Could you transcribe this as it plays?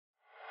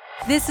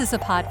This is a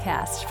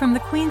podcast from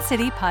the Queen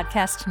City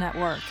Podcast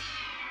Network.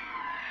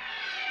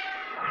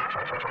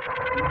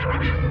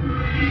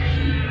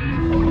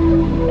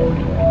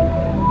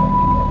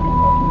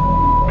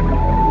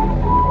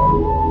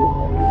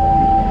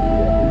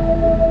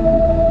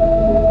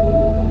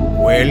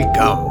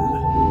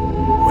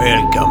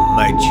 Welcome,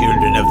 my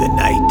children of the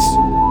night,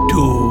 to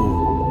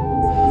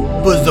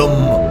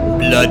Bosom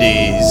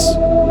Bloodies.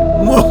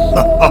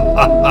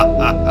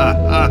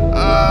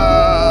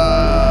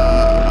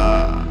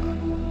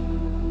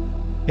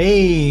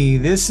 Hey,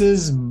 this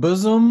is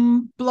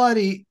Bosom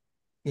Bloody.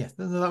 Yes,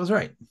 that was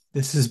right.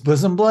 This is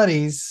Bosom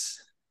Bloodies.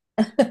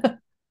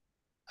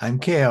 I'm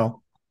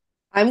Cale.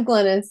 I'm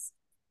Glynnis.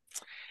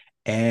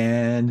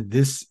 And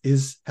this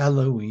is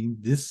Halloween.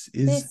 This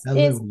is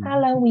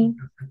Halloween.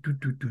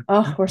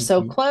 Oh, we're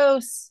so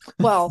close.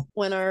 Well,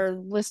 when our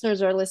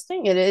listeners are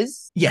listening, it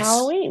is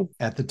Halloween.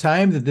 At the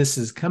time that this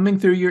is coming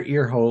through your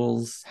ear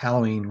holes,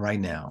 Halloween right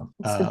now.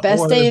 It's the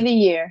best day of the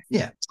year.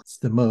 Yeah, it's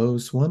the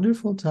most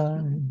wonderful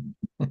time.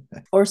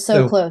 Or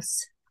so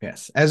close.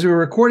 Yes. As we're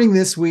recording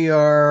this, we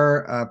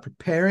are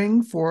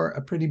preparing for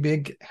a pretty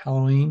big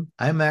Halloween.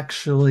 I'm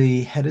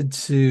actually headed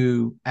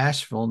to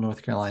Asheville,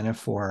 North Carolina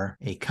for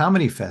a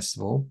comedy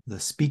festival,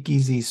 the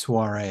Speakeasy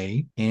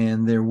Soiree,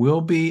 and there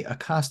will be a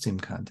costume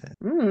contest.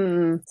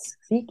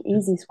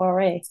 Speakeasy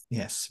Soiree.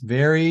 Yes.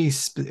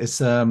 It's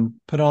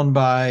put on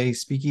by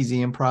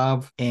Speakeasy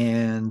Improv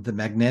and the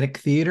Magnetic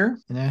Theater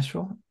in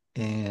Asheville.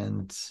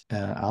 And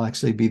I'll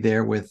actually be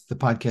there with the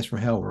Podcast from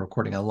Hell. We're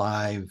recording a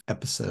live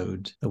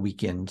episode the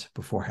weekend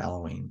before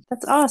Halloween.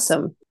 That's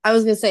awesome. I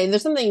was going to say,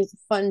 there's something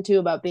fun, too,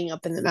 about being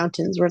up in the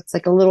mountains where it's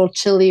like a little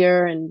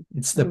chillier. And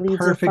it's the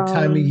perfect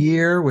time of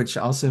year, which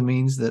also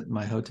means that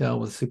my hotel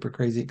was super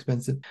crazy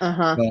expensive.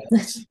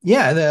 But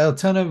yeah, a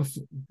ton of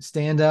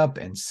stand-up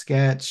and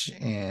sketch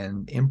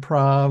and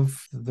improv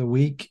the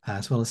week,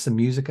 as well as some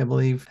music, I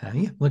believe.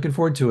 Yeah, looking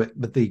forward to it.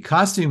 But the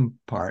costume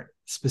part,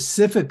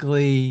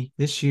 specifically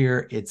this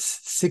year, it's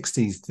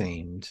 60s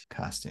themed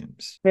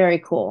costumes. Very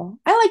cool.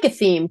 I like a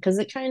theme because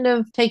it kind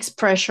of takes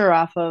pressure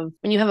off of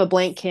when you have a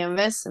blank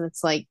canvas and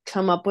it's like,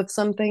 come up with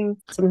something.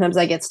 Sometimes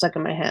I get stuck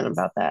in my head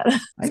about that.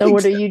 So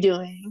what are you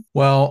doing?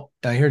 Well,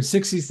 I heard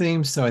 60s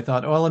themes, so I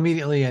thought, well,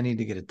 immediately I need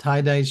to get a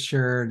tie-dye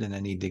shirt and I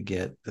need to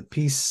get the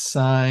peace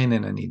sign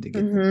and I need to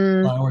get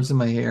the flowers in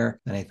my hair.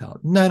 And I thought,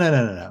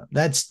 no.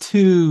 That's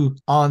too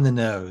on the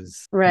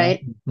nose.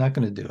 Right. Not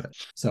going to do it.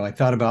 So I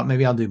thought about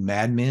maybe I'll do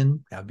Mad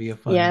Men. That'd be a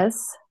fun.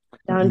 Yes.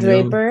 Don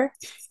Draper.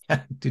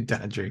 Do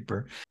Don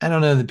Draper. I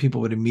don't know that people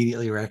would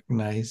immediately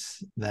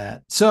recognize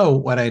that. So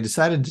what I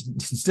decided to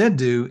instead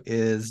do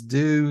is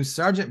do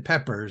Sgt.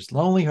 Pepper's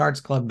Lonely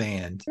Hearts Club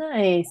Band.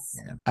 Nice.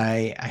 Yeah.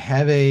 I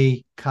have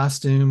a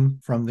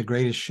costume from The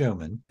Greatest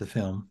Showman, the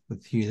film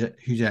with Hugh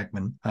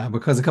Jackman,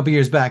 because a couple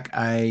years back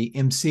I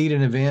emceed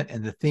an event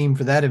and the theme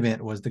for that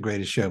event was The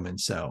Greatest Showman.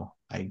 So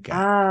I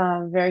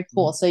got very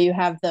cool. So you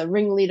have the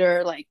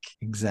ringleader, like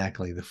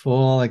exactly the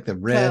full, like the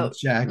red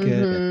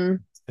jacket, and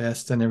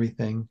vest and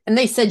everythm. And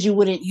they said you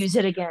wouldn't use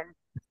it again.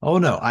 Oh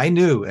no, I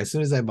knew as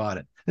soon as I bought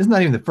it. This is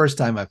not even the first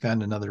time I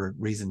found another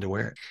reason to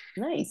wear it.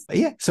 Nice. But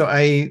yeah, so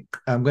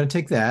I'm going to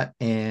take that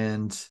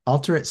and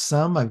alter it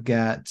some. I've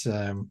got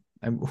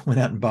I went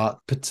out and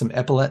put some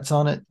epaulettes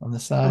on it on the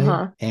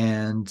side,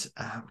 and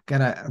I've got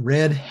a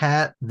red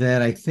hat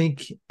that I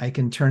think I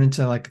can turn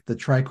into like the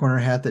tri-corner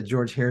hat that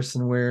George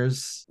Harrison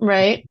wears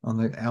on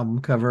the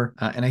album cover.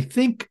 And I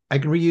think I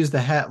can reuse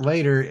the hat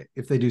later.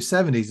 If they do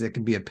 70s, it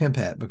can be a pimp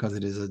hat because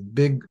it is a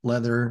big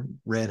leather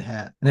red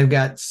hat. And I've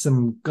got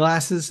some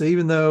glasses. So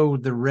even though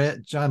the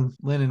red, John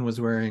Lennon was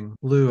wearing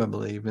blue, I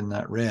believe, and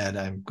not red,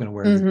 I'm going to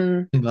wear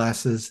the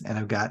glasses, and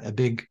I've got a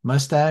big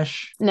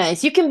mustache.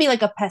 Nice. You can be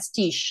like a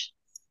pastiche.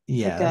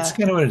 Yeah, like that's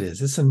kind of what it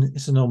is. It's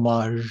an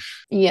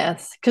homage.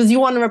 Yes, because you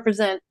want to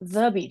represent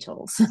the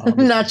Beatles,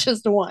 not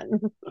just one.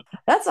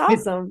 That's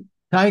awesome.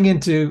 Tying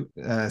into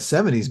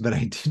 70s, but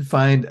I did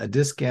find a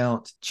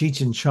discount Cheech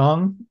and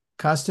Chong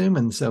costume,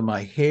 and so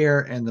my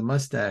hair and the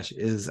mustache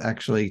is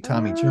actually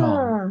Tommy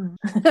Chong.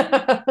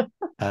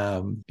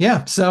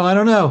 Yeah, so I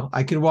don't know.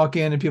 I could walk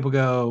in and people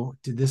go,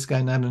 "Did this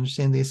guy not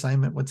understand the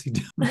assignment? What's he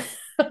doing?"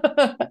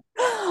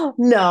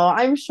 No,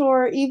 I'm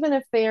sure even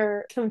if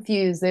they're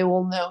confused, they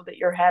will know that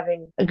you're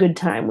having a good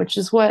time, which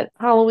is what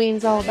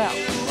Halloween's all about.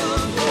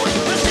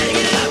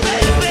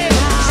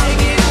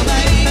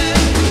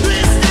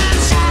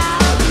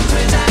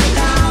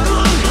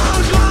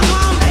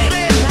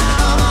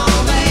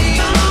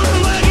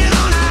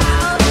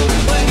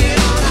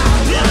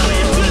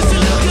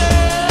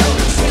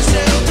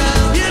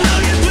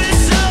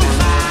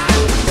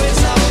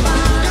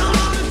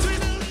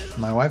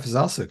 My wife is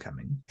also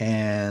coming.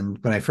 And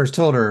when I first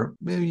told her,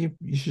 you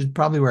should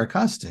probably wear a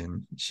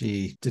costume,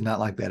 she did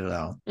not like that at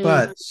all.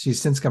 But she's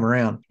since come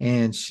around,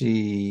 and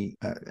she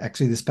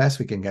actually this past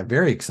weekend got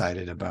very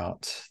excited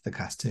about the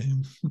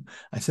costume.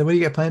 I said, what do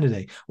you got planned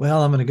today?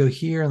 Well, I'm going to go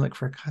here and look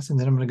for a costume.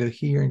 Then I'm going to go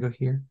here and go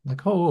here. I'm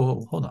like,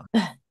 oh, hold on.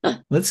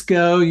 Let's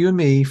go, you and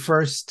me,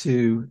 first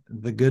to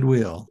the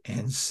Goodwill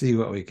and see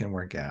what we can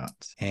work out.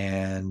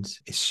 And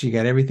she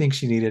got everything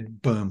she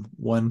needed. Boom.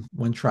 One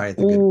try at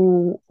the Goodwill.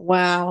 Ooh,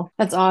 wow.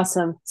 That's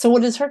awesome. So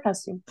what is her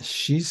costume?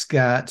 She's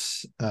got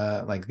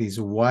like these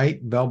white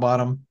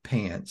bell-bottom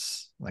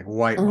pants, like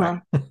white,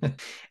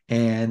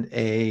 and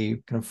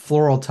a kind of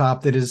floral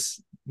top that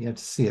is, you have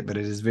to see it, but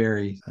it is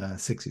very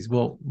 60s.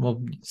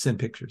 We'll send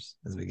pictures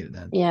as we get it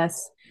done.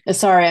 Yes.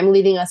 Sorry, I'm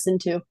leading us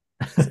into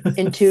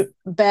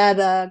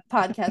bad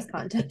podcast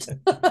content.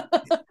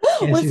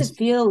 What does it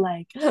feel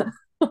like?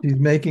 She's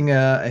making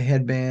a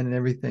headband and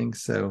everything,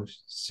 so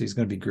she's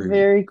going to be groovy.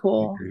 Very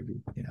cool.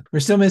 Yeah, we're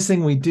still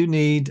missing. We do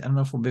need, I don't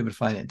know if we'll be able to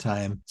find it in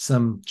time,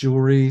 some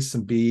jewelry,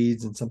 some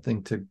beads, and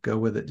something to go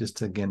with it. Just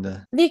to, again,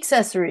 to the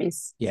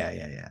accessories.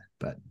 Yeah.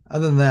 But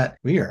other than that,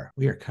 we are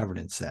covered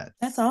in set.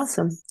 That's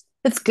awesome.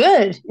 It's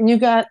good, and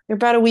you're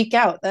about a week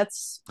out.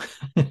 That's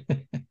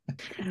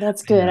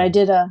good. I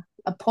did a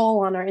poll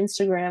on our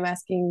Instagram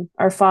asking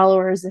our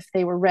followers if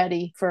they were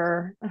ready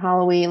for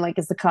Halloween, like,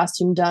 is the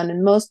costume done?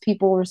 And most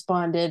people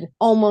responded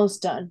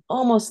almost done,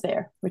 almost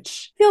there,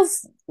 which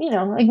feels,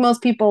 like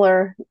most people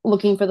are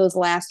looking for those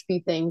last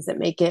few things that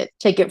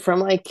take it from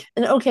like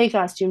an okay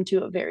costume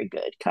to a very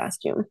good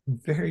costume.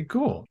 Very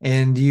cool.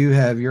 And do you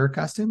have your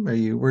costume?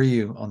 Were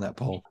you on that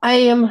poll? I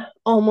am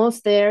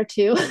almost there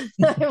too.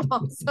 I'm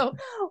also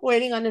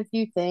waiting on a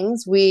few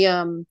things.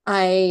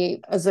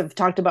 As I've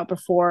talked about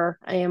before,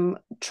 I am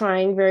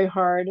trying very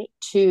hard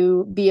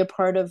to be a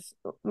part of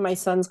my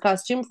son's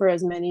costume for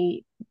as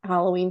many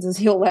Halloweens as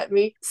he'll let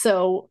me.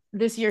 So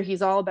this year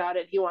he's all about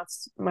it. He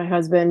wants my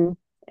husband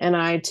and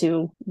I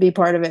to be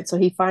part of it. So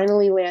he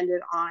finally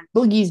landed on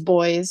Boogie's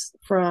boys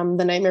from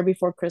The Nightmare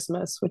Before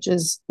Christmas, which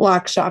is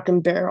Lock, Shock,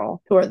 and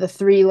Barrel, who are the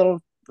three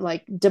little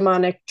like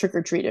demonic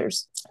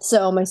trick-or-treaters.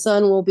 So my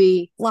son will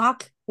be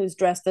Lock, who's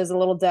dressed as a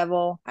little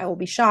devil. I will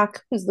be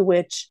Shock, who's the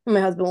witch. And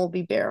my husband will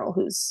be Barrel,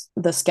 who's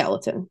the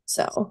skeleton.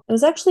 So it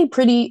was actually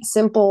pretty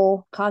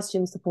simple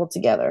costumes to pull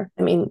together.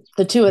 I mean,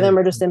 the two of them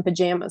are just in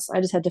pajamas. I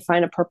just had to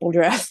find a purple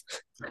dress.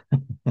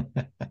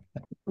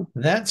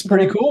 That's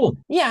pretty cool.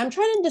 Yeah, I'm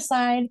trying to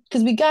decide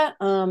because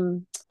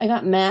I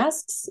got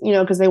masks,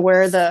 because they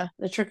wear the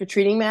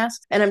trick-or-treating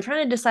mask. And I'm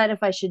trying to decide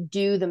if I should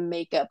do the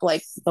makeup,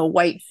 like the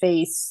white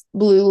face,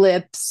 blue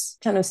lips,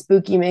 kind of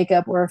spooky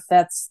makeup, or if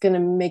that's going to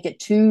make it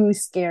too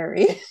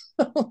scary.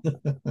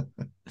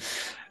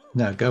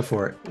 No, go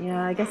for it.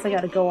 Yeah, I guess I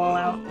got to go all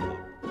out.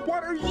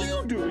 What are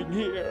you doing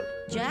here?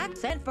 Jack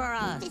sent for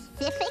us.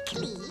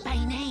 Specifically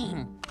By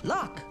name.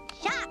 Lock.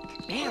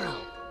 Shock. Barrel.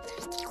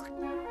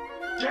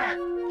 Jack!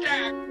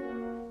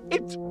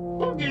 It's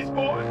Boogie's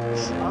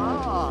boys!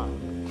 Ah,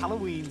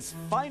 Halloween's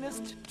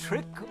finest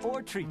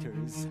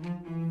trick-or-treaters.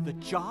 The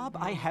job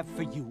I have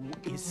for you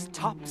is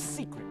top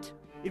secret.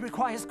 It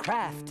requires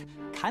craft,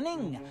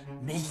 cunning,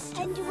 mischief.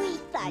 And we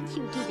thought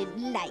you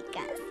didn't like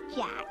us,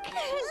 Jack.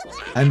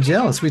 I'm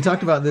jealous. We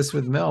talked about this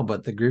with Mel,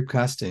 but the group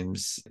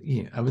costumes,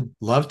 I would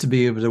love to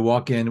be able to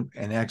walk in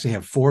and actually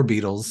have 4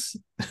 Beatles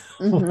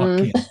walk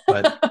in,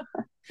 but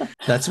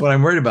that's what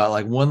I'm worried about.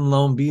 Like one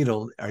lone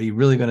beetle. Are you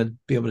really going to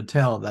be able to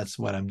tell that's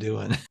what I'm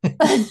doing?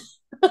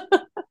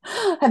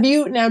 Do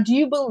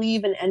you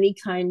believe in any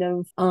kind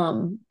of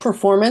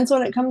performance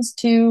when it comes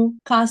to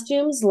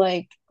costumes?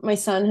 Like my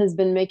son has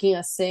been making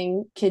us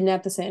sing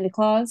Kidnap the Santa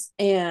Claus.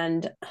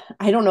 And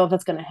I don't know if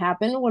that's going to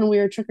happen when we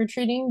were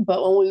trick-or-treating,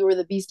 but when we were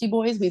the Beastie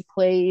Boys, we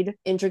played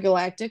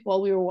Intergalactic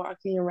while we were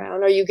walking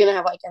around. Are you going to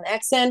have like an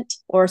accent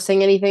or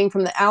sing anything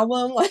from the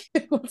album? Like,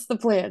 what's the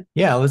plan?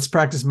 Yeah, let's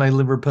practice my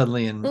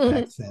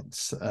Liverpudlian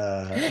accents.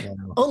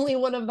 Only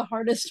one of the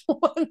hardest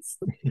ones.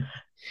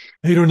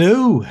 I don't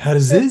know. How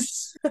does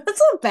this?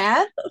 That's not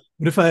bad.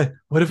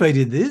 What if I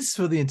did this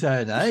for the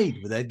entire night?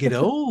 Would that get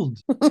old?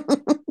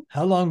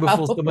 How long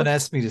before someone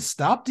asks me to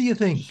stop, do you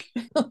think?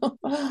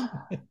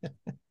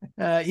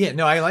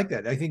 I like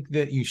that. I think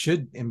that you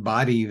should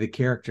embody the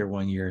character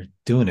when you're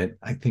doing it.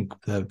 I think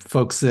the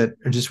folks that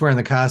are just wearing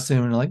the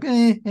costume and are like,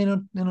 I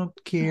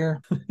don't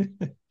care.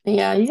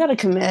 Yeah, you got to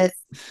commit.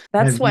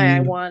 That's why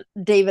I want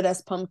David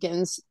S.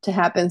 Pumpkins to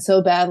happen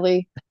so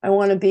badly. I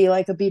want to be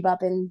like a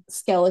bebopping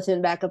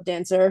skeleton backup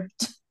dancer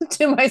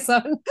to my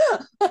son.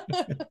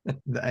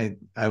 I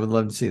would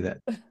love to see that.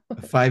 A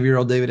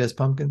 5-year-old David S.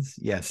 Pumpkins?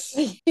 Yes.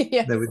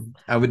 Yes.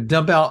 I would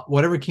dump out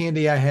whatever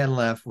candy I had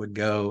left would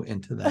go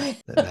into that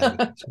bag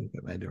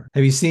at my door.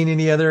 Have you seen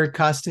any other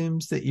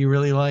costumes that you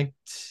really liked?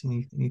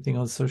 Anything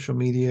on social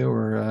media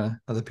or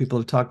other people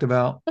have talked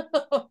about?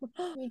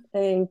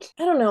 I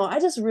don't know. I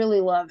just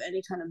really love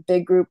any kind of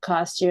big group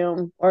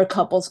costume or a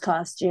couple's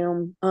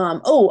costume.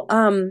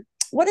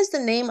 What is the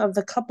name of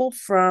the couple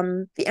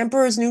from The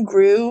Emperor's New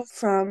Groove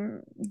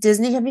from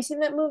Disney? Have you seen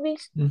that movie?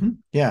 Mm-hmm.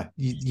 Yeah.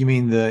 You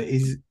mean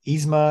the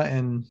Yzma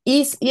and...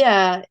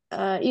 Yzma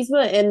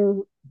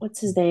and what's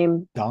his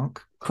name?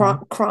 Kronk.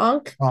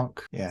 Kronk,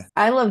 yeah.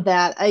 I love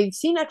that. I've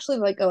seen actually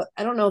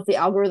I don't know if the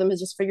algorithm has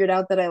just figured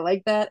out that I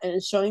like that and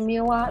it's showing me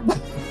a lot.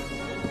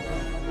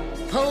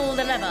 Pull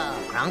the lever,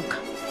 Kronk.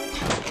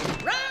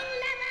 Wrong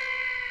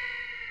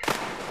lever!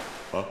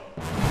 Huh?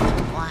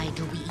 Why, Why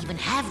do we even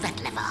have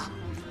that lever?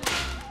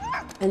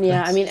 And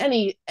yeah, I mean,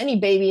 any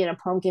baby in a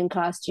pumpkin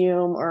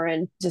costume or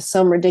in just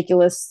some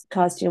ridiculous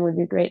costume would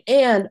be great.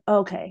 And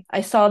okay, I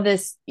saw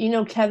this,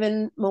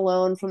 Kevin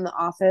Malone from The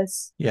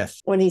Office,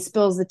 Yes. when he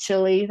spills the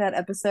chili, that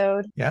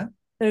episode. Yeah.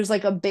 There's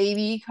like a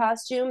baby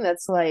costume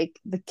that's like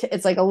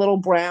it's like a little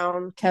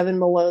brown Kevin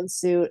Malone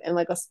suit and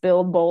like a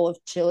spilled bowl of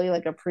chili,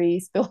 like a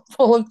pre-spilled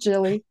bowl of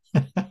chili.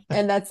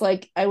 And that's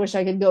like, I wish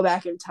I could go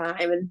back in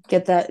time and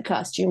get that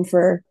costume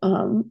for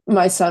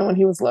my son when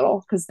he was little,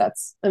 because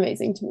that's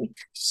amazing to me.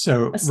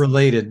 So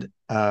related,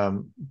 I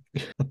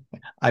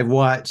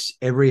watched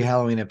every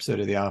Halloween episode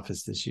of The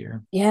Office this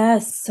year.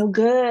 Yes, so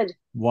good.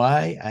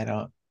 Why? I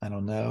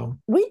don't know.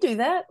 We do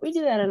that. We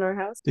do that in our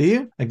house. Do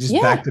you? Like just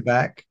back to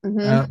back?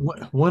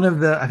 One of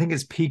the, I think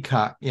it's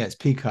Peacock. Yeah, it's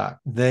Peacock.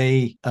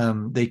 They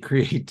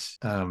create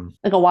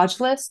like a watch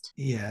list.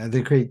 Yeah,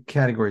 they create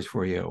categories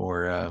for you,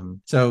 or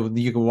so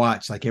you can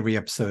watch like every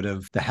episode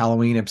of the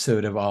Halloween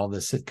episode of all the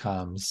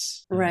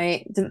sitcoms.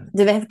 Right. Do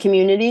they have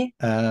Community?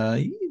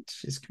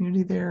 Is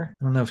Community there?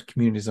 I don't know if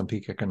Community's on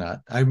Peacock or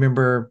not. I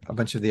remember a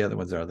bunch of the other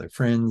ones are there,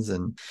 Friends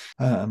and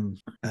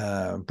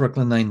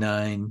Brooklyn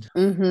Nine-Nine.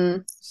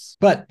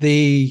 But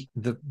the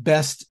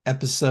best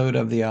episode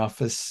of The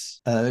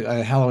Office,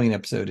 a Halloween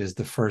episode, is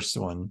the first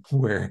one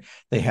where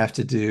they have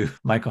to do,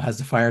 Michael has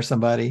to fire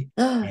somebody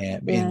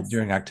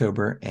during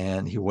October,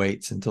 and he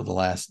waits until the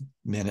last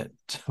minute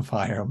to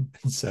fire him.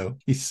 And so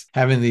he's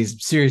having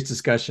these serious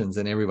discussions,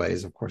 and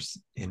everybody's, of course,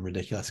 in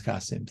ridiculous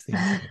costumes.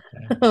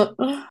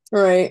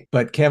 Right.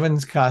 But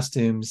Kevin's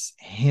costumes,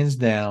 hands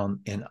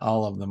down, and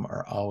all of them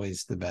are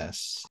always the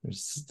best.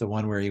 There's the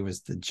one where he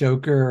was the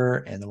Joker,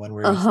 and the one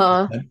where he was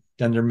the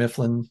Dunder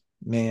Mifflin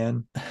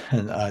man,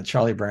 and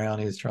Charlie Brown.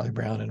 He was Charlie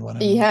Brown in one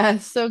of them. Yeah,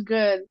 so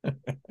good.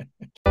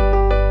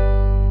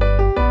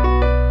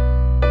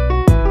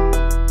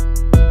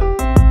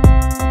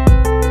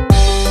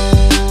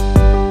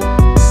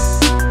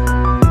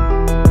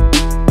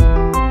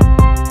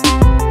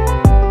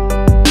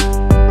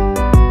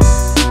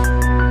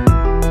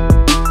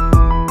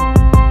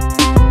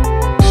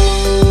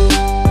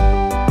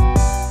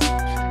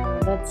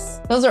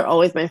 Those are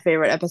always my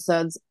favorite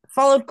episodes,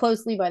 followed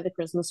closely by the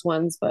Christmas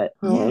ones, but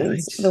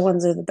the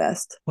ones are the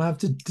best. We'll have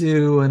to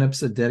do an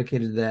episode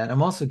dedicated to that.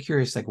 I'm also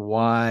curious, like,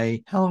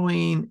 why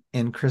Halloween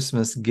and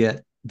Christmas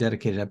get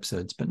dedicated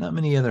episodes, but not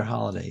many other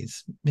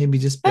holidays. Maybe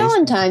just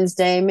Valentine's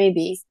Day,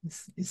 maybe.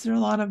 Is there a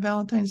lot of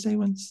Valentine's Day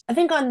ones? I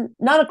think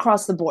not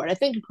across the board. I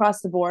think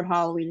across the board,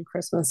 Halloween and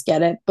Christmas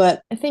get it,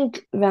 but I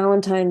think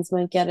Valentine's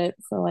might get it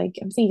for, like,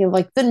 I'm thinking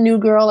like the New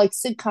Girl, like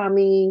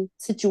sitcom-y,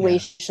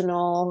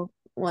 situational.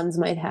 Ones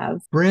might have.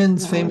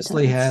 Friends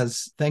famously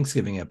has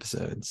Thanksgiving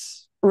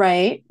episodes,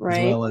 right, as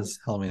well as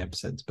Halloween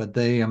episodes. But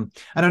they,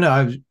 I don't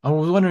know. I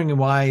was wondering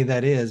why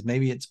that is.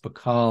 Maybe it's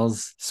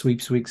because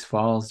Sweeps Weeks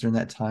falls during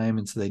that time,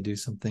 and so they do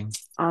something.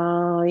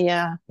 Oh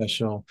yeah,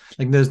 special.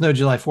 Like there's no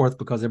July 4th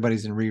because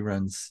everybody's in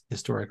reruns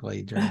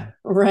historically during.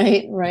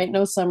 Right.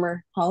 No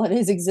summer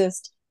holidays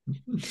exist.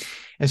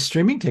 As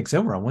streaming takes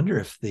over, I wonder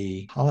if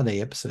the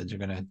holiday episodes are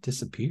going to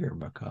disappear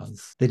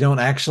because they don't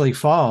actually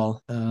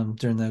fall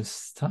during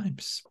those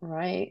times.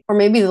 Right. Or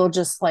maybe they'll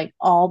just like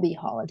all be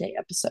holiday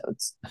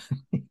episodes.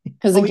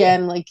 Because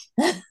again, like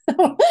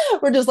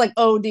we're just like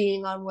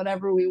ODing on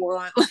whatever we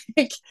want.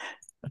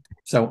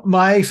 So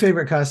my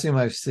favorite costume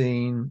I've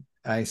seen,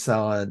 I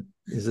saw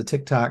is a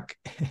TikTok,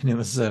 and it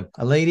was a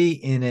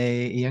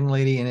young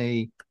lady in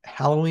a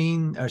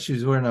Halloween, she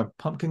was wearing a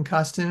pumpkin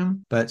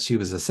costume, but she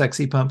was a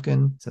sexy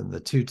pumpkin, so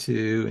the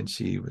tutu, and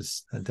she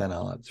was done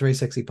all up. It's a very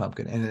sexy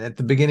pumpkin. And at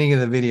the beginning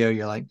of the video,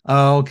 you're like,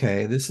 oh,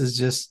 okay, this is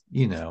just,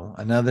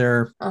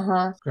 another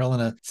girl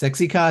in a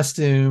sexy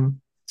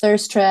costume.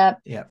 Thirst trap.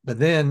 Yeah. But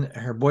then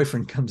her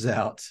boyfriend comes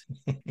out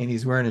and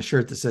he's wearing a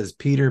shirt that says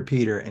Peter,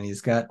 Peter, and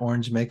he's got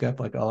orange makeup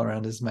like all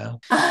around his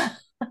mouth.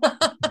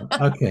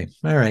 Okay.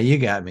 All right. You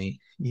got me.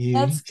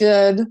 That's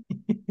good.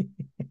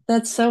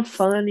 That's so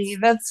funny.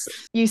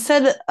 You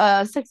said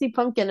sexy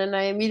pumpkin, and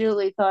I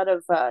immediately thought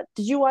of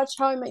did you watch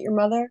How I Met Your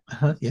Mother?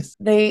 Yes.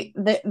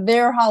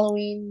 Their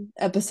Halloween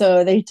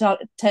episode,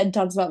 Ted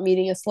talks about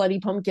meeting a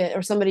slutty pumpkin,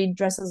 or somebody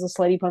dresses a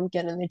slutty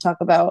pumpkin, and they talk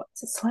about,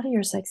 is it slutty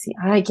or sexy?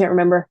 I can't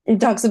remember. He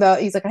talks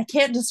about, he's like, I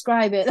can't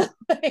describe it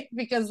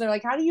because they're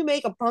like, how do you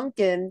make a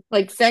pumpkin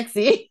like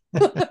sexy?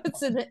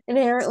 It's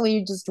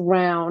inherently just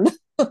round.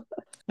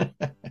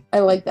 I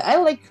like that. I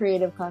like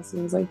creative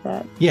costumes like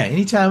that. Yeah,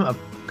 anytime a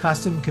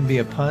costume can be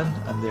a pun,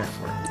 I'm there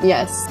for it.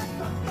 Yes.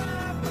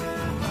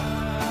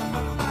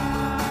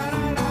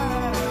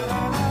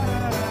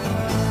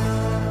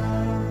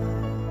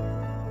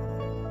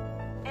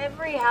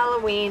 Every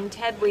Halloween,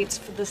 Ted waits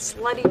for the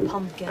slutty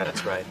pumpkin.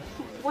 That's right.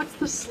 What's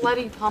the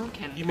slutty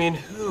pumpkin? You mean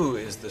who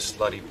is the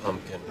slutty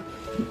pumpkin?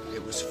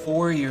 It was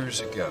 4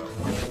 years ago.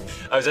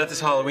 I was at this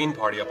Halloween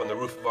party up on the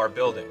roof of our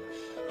building,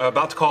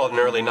 about to call it an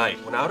early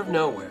night, when out of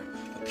nowhere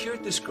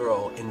appeared this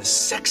girl in the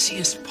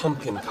sexiest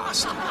pumpkin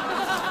costume.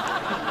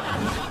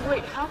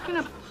 Wait, how can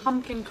a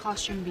pumpkin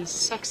costume be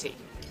sexy?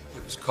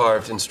 It was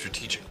carved in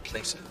strategic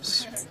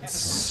places.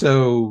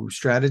 So,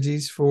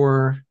 strategies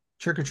for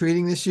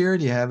trick-or-treating this year?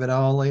 Do you have it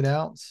all laid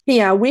out?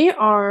 Yeah, we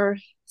are.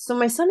 So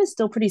my son is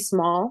still pretty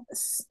small,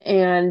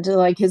 and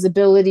like his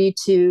ability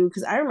to,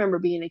 because I remember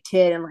being a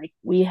kid and like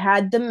we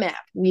had the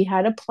map, we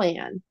had a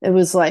plan. It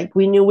was like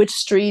we knew which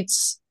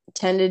streets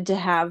tended to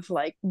have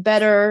like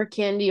better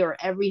candy, or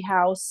every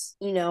house,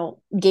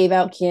 gave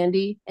out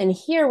candy. And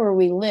here where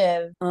we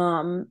live,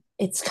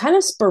 it's kind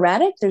of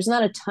sporadic. There's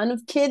not a ton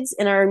of kids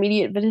in our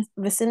immediate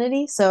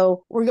vicinity.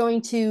 So we're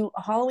going to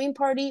a Halloween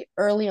party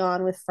early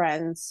on with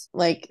friends,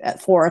 like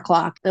at 4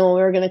 o'clock. And when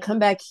we were going to come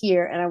back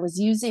here, and I was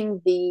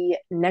using the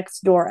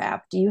Nextdoor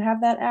app. Do you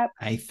have that app?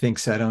 I think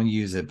so. I don't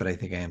use it, but I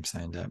think I am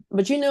signed up.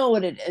 But you know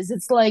what it is.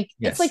 It's like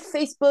Yes. It's like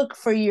Facebook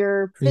for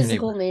your For your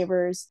physical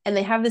neighbors. And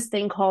they have this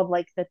thing called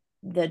like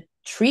the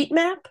treat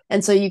map,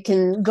 and so you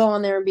can go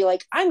on there and be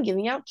like, I'm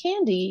giving out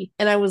candy.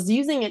 And I was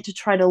using it to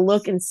try to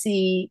look and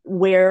see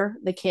where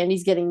the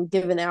candy's getting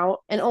given out,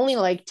 and only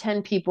like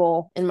 10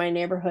 people in my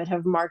neighborhood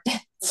have marked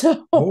it.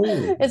 So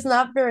it's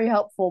not very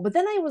helpful. But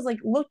then I was like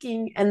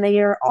looking, and they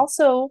are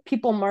also,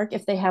 people mark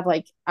if they have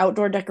like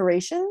outdoor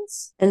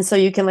decorations, and so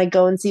you can like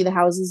go and see the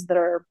houses that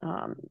are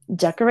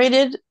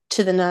decorated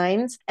to the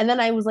nines. And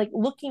then I was like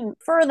looking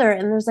further,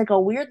 and there's like a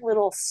weird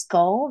little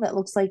skull that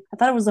looks like, I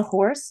thought it was a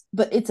horse,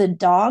 but it's a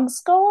dog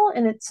skull,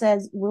 and it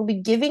says we'll be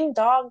giving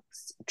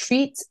dogs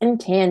treats and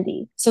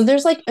candy. So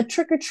there's like a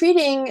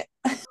trick-or-treating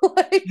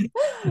like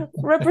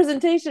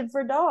representation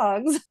for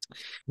dogs.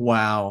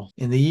 Wow.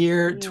 In the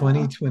year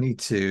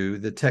 2022,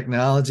 the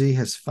technology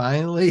has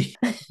finally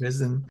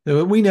risen.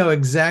 So we know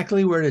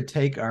exactly where to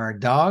take our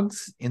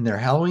dogs in their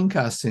Halloween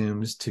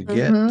costumes to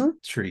get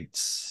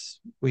treats.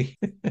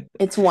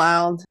 It's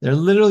wild. There are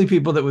literally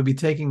people that would be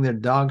taking their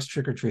dogs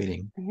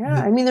trick-or-treating. Yeah,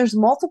 I mean, there's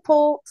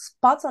multiple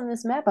spots on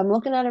this map. I'm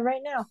looking at it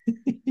right now.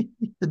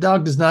 The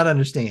dog does not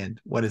understand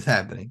what is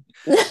happening.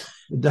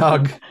 The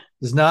dog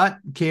does not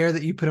care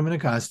that you put them in a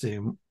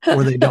costume,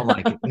 or they don't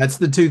like it. That's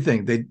the two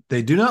things.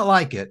 They do not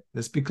like it.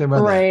 Let's be clear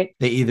about that.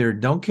 They either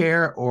don't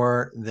care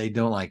or they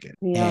don't like it.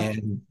 Yeah.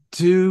 And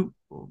two,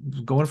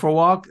 going for a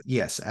walk,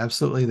 yes,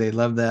 absolutely, they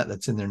love that.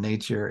 That's in their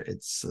nature.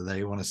 It's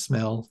they want to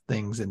smell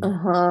things and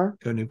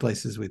go new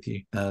places with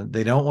you.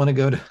 They don't want to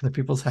go to the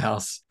people's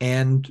house,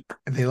 and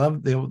they will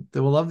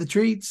love the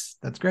treats.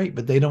 That's great,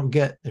 but they don't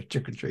get their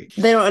trick-or-treat.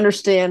 They don't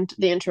understand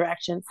the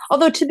interaction.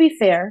 Although, to be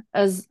fair,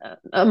 as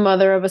a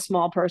mother of a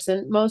small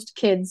person, most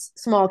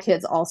small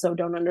kids also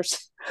don't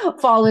understand,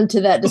 fall into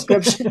that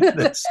description.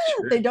 That's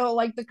true. They don't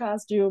like the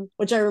costume,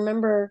 which I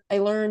remember I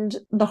learned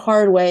the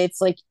hard way.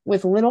 It's like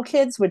with little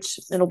kids, which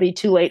it'll be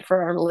too late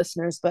for our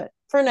listeners, but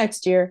for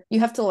next year, you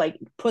have to like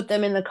put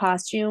them in the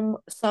costume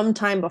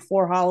sometime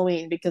before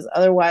Halloween, because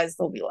otherwise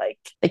they'll be like,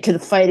 they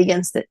could fight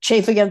against it,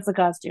 chafe against the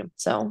costume.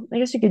 So I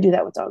guess you could do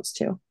that with dogs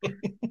too.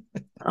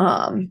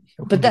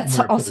 But that's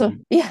also,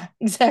 yeah,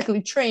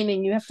 exactly.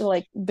 Training. You have to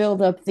like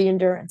build up the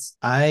endurance.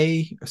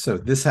 So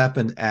this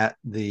happened at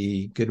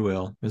the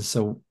Goodwill. There's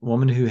a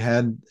woman who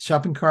had a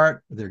shopping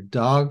cart with their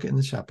dog in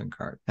the shopping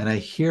cart. And I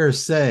hear her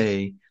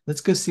say,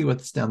 let's go see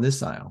what's down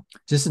this aisle,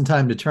 just in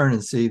time to turn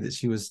and see that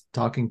she was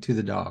talking to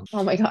the dog.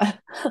 Oh my God.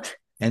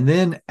 And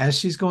then as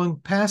she's going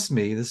past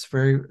me, this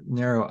very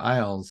narrow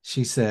aisles,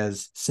 she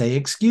says, say,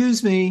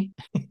 excuse me.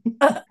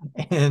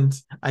 And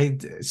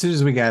as soon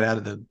as we got out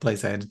of the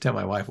place, I had to tell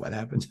my wife what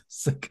happened.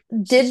 Like,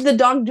 did the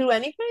dog do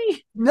anything?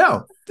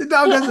 No, the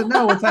dog doesn't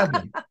know what's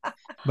happening.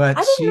 But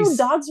I didn't know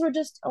dogs were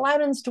just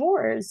allowed in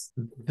stores.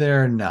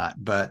 They're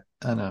not, but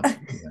I know.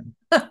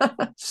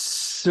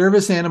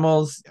 Service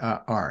animals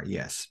are,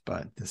 yes,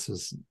 but this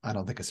was, I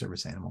don't think, a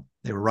service animal.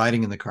 They were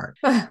riding in the cart.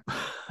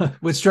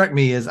 What struck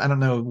me is, I don't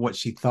know what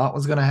she thought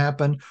was going to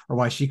happen, or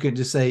why she couldn't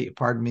just say,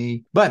 pardon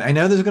me. But I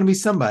know there's going to be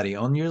somebody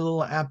on your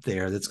little app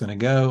there that's going to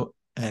go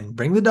and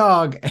bring the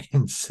dog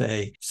and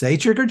say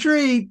trick or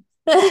treat.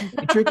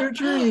 Trick or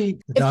treat.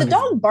 If the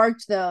dog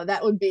barked, though,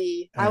 that would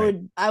be, I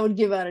would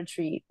give out a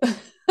treat.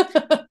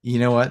 You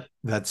know what?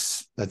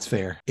 That's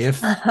fair.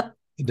 If the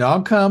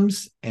dog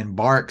comes and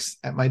barks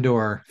at my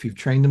door, if you've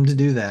trained them to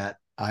do that,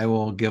 I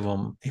will give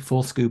them a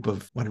full scoop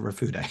of whatever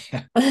food I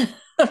have.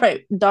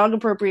 Right. Dog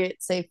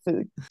appropriate, safe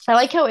food. I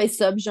like how a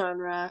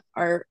subgenre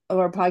of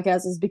our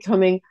podcast is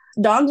becoming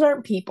dogs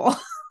aren't people.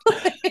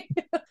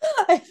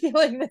 I feel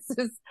like this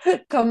is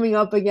coming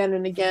up again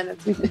and again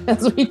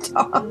as we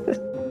talk.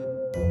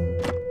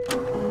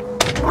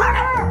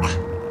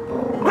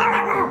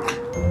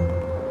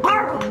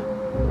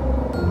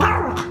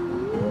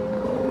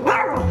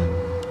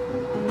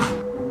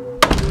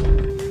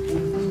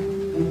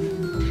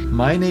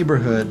 My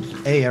neighborhood,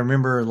 I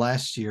remember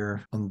last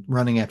year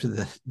running after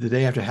the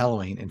day after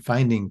Halloween and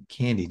finding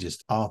candy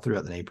just all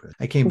throughout the neighborhood.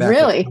 I came back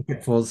with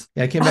pocketfuls.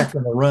 Yeah, I came back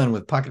from a run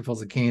with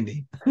pocketfuls of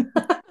candy.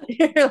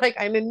 You're like,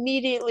 I'm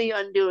immediately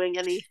undoing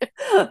any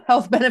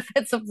health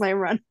benefits of my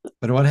run.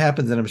 But what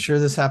happens, and I'm sure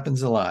this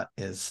happens a lot,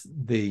 is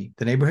the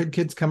neighborhood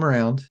kids come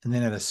around, and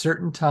then at a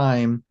certain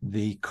time,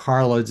 the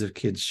carloads of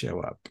kids show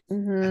up.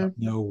 Mm-hmm. I don't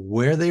know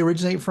where they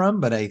originate from,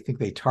 but I think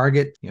they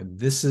target,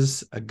 this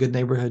is a good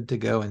neighborhood to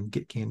go and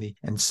get candy.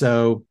 And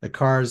so the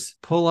cars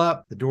pull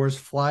up, the doors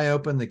fly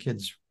open, the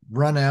kids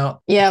run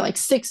out. Yeah, like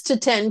 6 to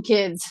 10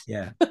 kids.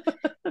 Yeah.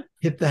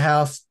 Hit the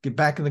house, get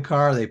back in the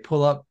car. They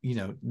pull up,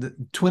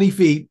 20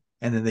 feet,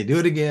 and then they do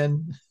it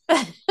again.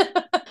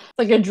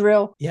 Like a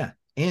drill. Yeah.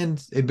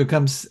 And it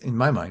becomes, in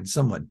my mind,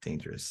 somewhat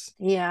dangerous.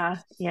 Yeah.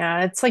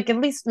 It's like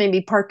at least maybe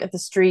park at the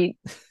street,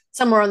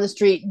 somewhere on the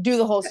street, do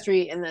the whole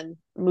street, and then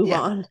move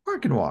on.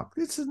 Park and walk.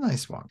 It's a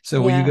nice walk.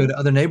 So will you go to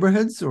other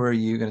neighborhoods, or are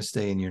you going to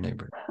stay in your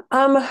neighborhood?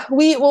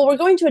 We're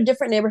going to a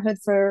different neighborhood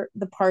for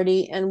the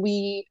party, and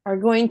we'll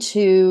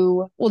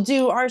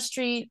do our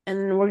street,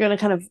 and we're going to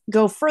kind of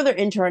go further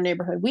into our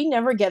neighborhood. We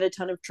never get a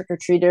ton of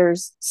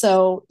trick-or-treaters.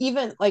 So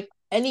even like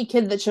any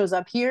kid that shows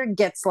up here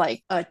gets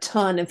like a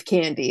ton of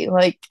candy.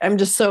 Like, I'm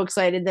just so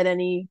excited that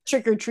any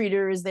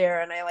trick-or-treater is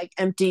there, and I like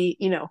empty,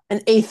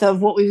 an eighth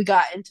of what we've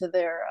got into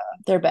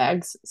their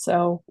bags.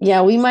 So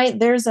yeah,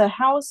 there's a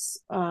house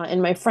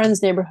in my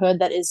friend's neighborhood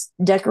that is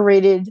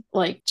decorated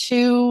like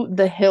to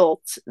the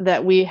hilt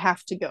that we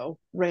have to go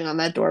ring on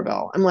that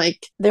doorbell. I'm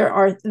like,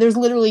 there's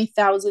literally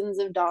thousands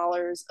of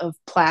dollars of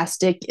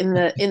plastic in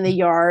the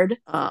yard.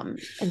 And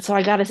so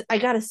I gotta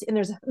see,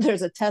 and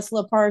there's a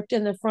Tesla parked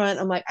in the front.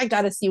 I'm like, I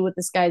gotta see what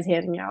this guy's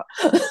handing out.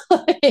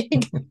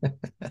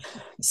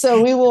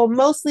 So we will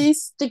mostly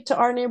stick to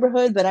our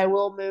neighborhood, but I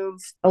will move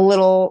a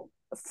little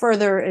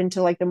further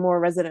into like the more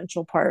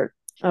residential part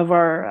of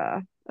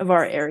our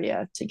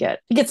area to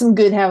get some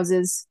good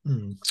houses.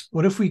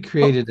 What if we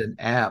created an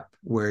app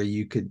where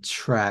you could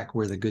track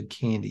where the good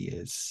candy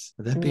is?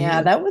 Would that be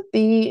that would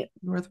be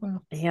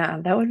worthwhile?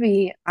 Yeah, that would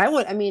be.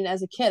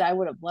 As a kid, I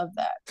would have loved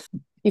that.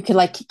 You could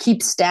like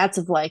keep stats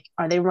of like,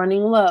 are they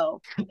running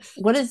low?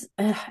 What is,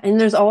 and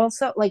there's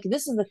also like,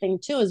 this is the thing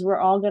too, is we're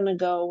all going to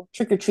go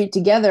trick or treat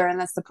together. And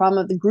that's the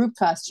problem of the group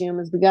costume,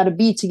 is we got to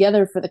be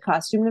together for the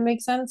costume to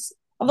make sense.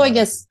 Although I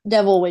guess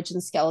devil, witch,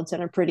 and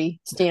skeleton are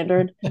pretty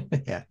standard.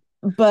 Yeah.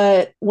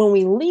 But when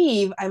we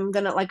leave, I'm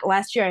gonna, like,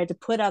 last year I had to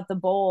put out the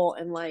bowl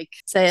and like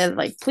say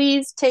like,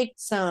 please take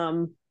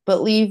some,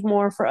 but leave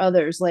more for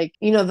others. Like,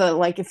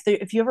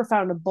 if you ever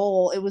found a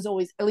bowl, it was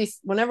always, at least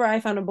whenever I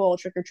found a bowl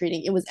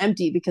trick-or-treating, it was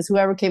empty, because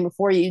whoever came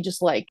before you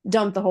just like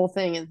dumped the whole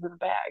thing into the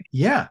bag.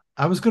 Yeah,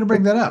 I was going to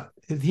bring that up.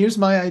 Here's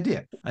my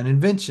idea: an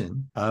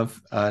invention of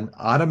an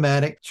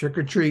automatic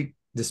trick-or-treat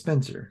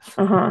dispenser.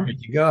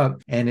 You go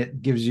up and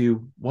it gives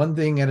you one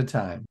thing at a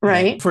time,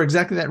 right? For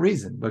exactly that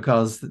reason,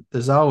 because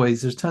there's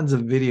tons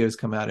of videos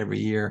come out every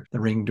year, the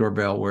Ring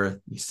doorbell,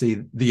 where you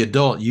see the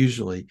adult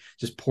usually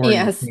just pouring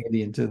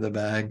candy into the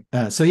bag.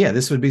 So yeah,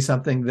 this would be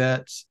something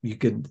that you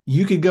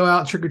could go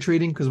out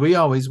trick-or-treating, because we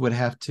always would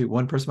have to,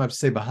 one person would have to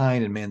stay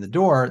behind and man the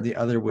door, the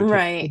other would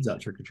take kids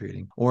out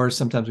trick-or-treating, or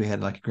sometimes we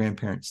had like a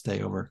grandparent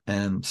stay over,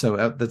 and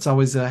so that's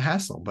always a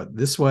hassle. But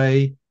this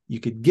way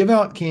you could give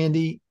out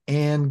candy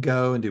and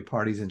go and do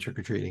parties and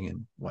trick-or-treating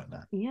and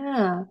whatnot.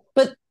 Yeah.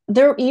 But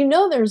there's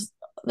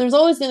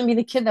always going to be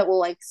the kid that will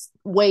like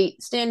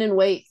stand and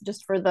wait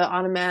just for the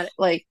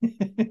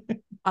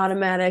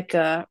automatic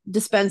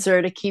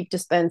dispenser to keep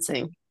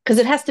dispensing. Because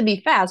it has to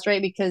be fast,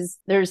 right? Because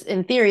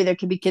in theory, there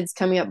could be kids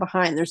coming up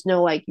behind. There's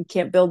no, like, you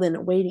can't build in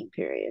a waiting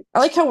period. I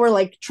like how we're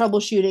like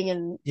troubleshooting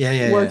and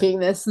working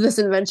this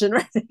invention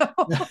right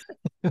now.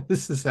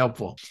 This is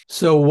helpful.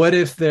 So what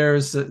if there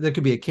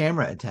could be a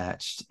camera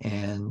attached,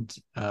 and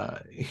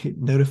it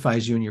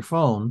notifies you on your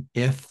phone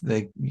if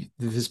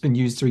it's been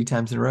used 3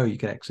 times in a row. You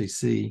could actually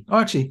see. Oh,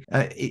 actually,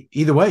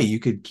 either way, you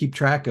could keep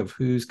track of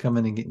who's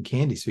coming and getting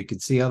candy, so you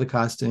could see all the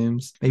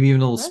costumes. Maybe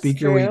even a little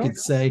speaker where you could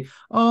say,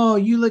 "Oh,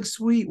 you look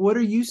sweet. What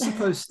are you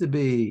supposed to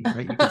be?"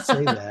 Right? You could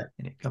say that,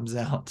 and it comes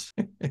out.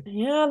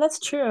 Yeah, that's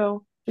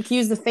true. We can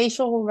use the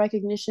facial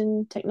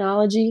recognition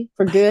technology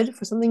for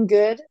something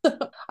good.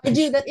 I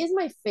do. That is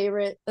my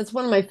favorite. That's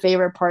one of my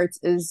favorite parts,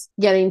 is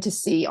getting to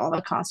see all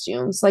the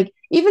costumes. Like,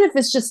 even if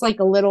it's just like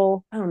a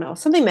little, I don't know,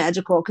 something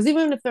magical. Because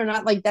even if they're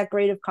not like that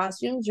great of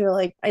costumes, you're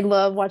like, I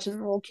love watching the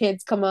little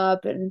kids come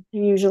up, and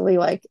they're usually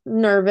like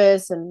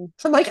nervous. And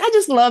I'm like, I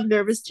just love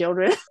nervous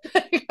children.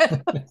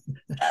 I'm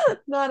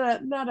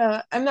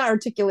not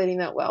articulating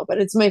that well, but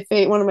it's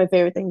one of my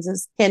favorite things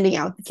is handing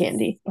out the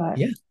candy. But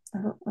yeah.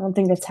 I don't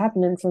think that's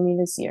happening for me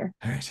this year.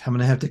 All right. I'm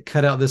going to have to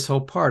cut out this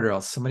whole part, or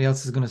else somebody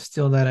else is going to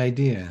steal that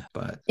idea.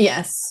 But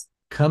yes.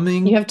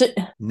 Coming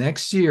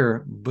next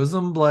year,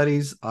 Bosom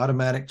Bloody's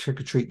automatic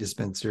trick-or-treat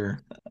dispenser.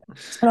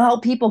 It'll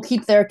help people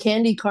keep their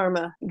candy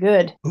karma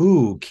good.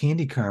 Ooh,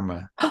 candy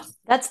karma.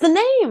 That's the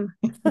name.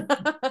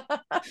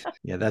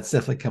 Yeah, that's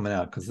definitely coming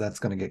out, because that's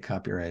going to get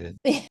copyrighted.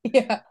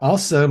 Yeah.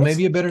 Also,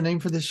 maybe a better name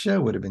for this show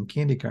would have been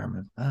Candy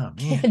Karma. Oh,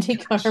 man. Candy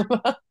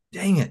Karma.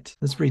 Dang it.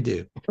 Let's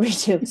redo.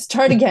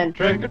 Start again.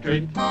 Trick or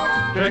treat,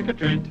 trick or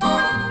treat,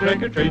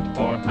 trick or treat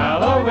for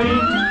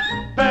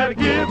Halloween. better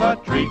give a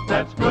treat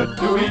that's good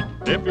to eat.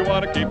 If you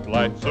want to keep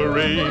life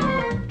serene,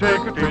 trick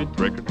or treat,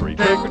 trick or treat,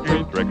 trick or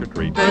treat, trick or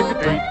treat, trick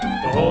or treat,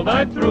 the whole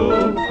night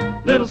through.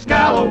 Little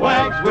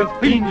scalawags with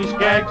fiendish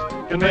gags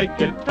can make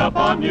it tough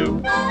on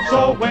you.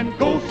 So when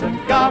ghosts and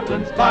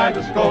goblins by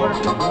the score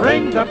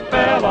ring the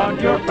bell on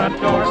your front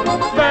door,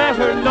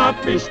 better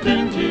not be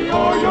stingy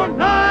or your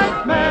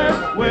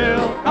nightmares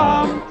will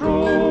come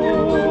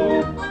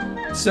true.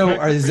 So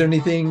is there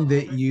anything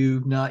that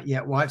you've not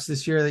yet watched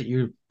this year that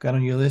you've got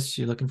on your list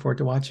you're looking forward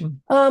to watching?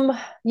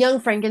 Young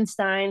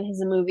Frankenstein is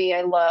a movie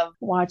I love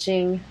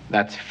watching.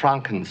 That's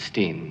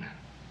Frankenstein.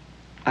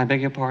 I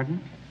beg your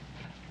pardon?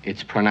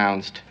 It's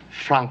pronounced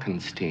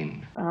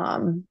Frankenstein.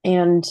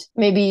 And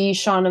maybe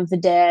Shaun of the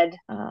Dead.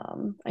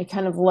 I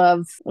kind of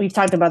love, we've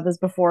talked about this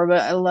before,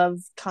 but I love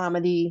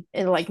comedy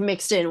and like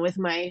mixed in with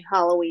my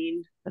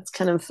Halloween. That's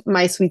kind of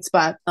my sweet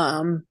spot.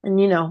 And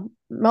you know,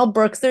 Mel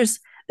Brooks,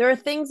 there are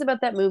things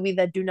about that movie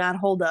that do not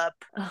hold up,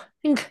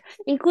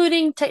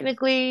 including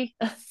technically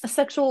a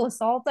sexual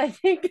assault, I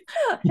think,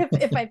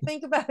 if I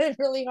think about it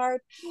really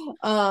hard.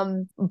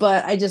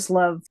 But I just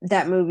love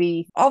that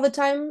movie all the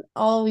time,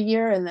 all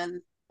year. And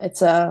then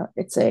it's a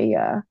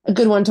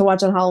good one to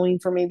watch on Halloween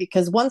for me,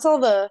 because once all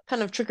the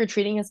kind of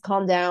trick-or-treating has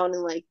calmed down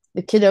and like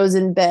the kiddo's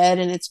in bed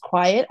and it's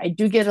quiet, I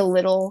do get a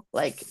little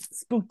like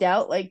spooked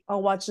out. Like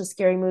I'll watch a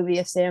scary movie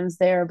if Sam's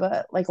there,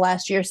 but like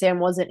last year Sam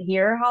wasn't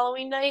here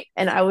Halloween night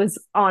and I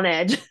was on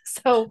edge.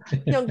 So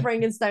Young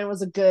Frankenstein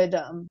was a good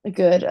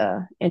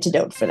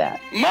antidote for that.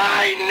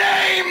 My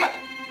name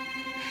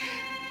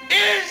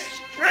is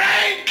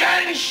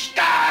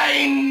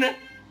Frankenstein.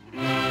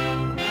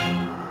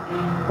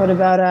 What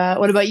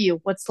about you?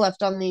 What's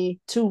left on the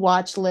to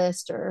watch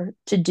list or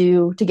to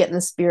do to get in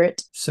the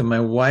spirit? So my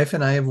wife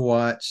and I have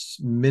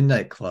watched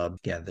Midnight Club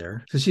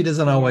together, because she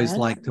doesn't always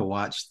like to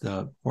watch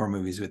the horror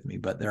movies with me,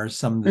 but there are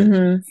some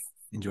that she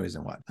enjoys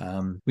and watch.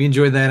 We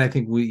enjoyed that. I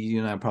think you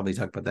and I probably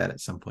talk about that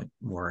at some point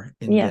more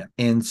in depth.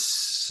 And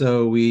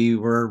so we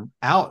were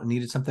out and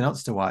needed something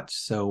else to watch,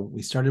 so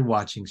we started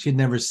watching. She'd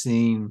never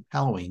seen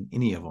Halloween,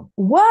 any of them.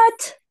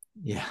 What?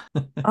 Yeah.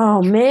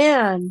 Oh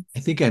man. I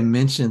think I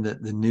mentioned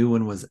that the new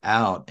one was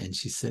out, and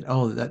she said,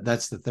 "Oh,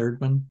 that's the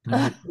third one." And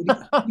I'm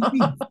like, what do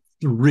you mean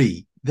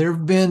 3? There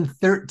have been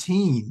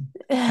 13.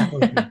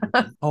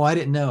 Oh, I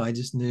didn't know. I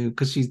just knew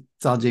because she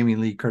saw Jamie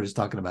Lee Curtis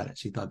talking about it.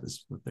 She thought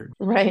this was the third.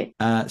 Right.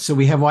 So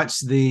we have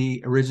watched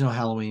the original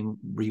Halloween,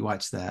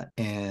 rewatched that.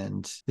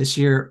 And this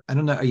year, I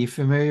don't know, are you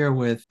familiar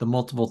with the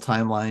multiple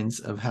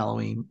timelines of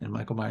Halloween and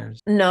Michael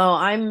Myers? No,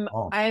 I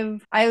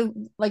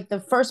like the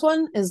first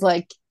one is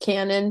like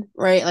canon,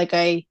 right? Like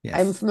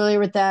I'm familiar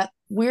with that.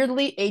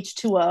 Weirdly,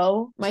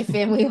 H2O, my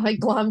family like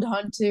glommed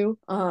onto.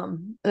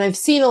 And I've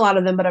seen a lot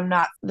of them, but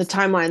the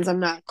timelines I'm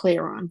not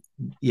clear on.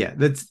 Yeah,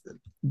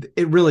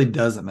 it really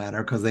doesn't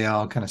matter because they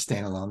all kind of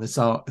stand alone. It's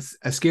all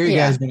a scary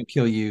guy is going to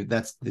kill you.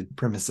 That's the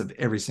premise of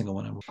every single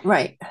one of them.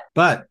 Right.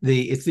 But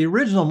it's the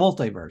original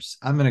multiverse.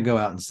 I'm going to go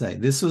out and say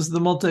this was the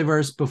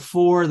multiverse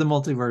before the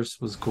multiverse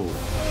was cool.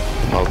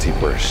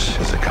 Multiverse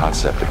is a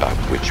concept about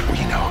which we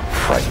know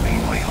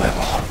frighteningly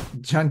little.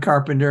 John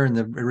Carpenter and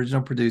the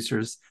original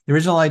producers, the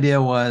original idea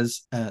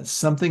was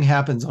something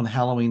happens on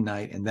Halloween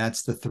night, and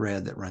that's the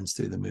thread that runs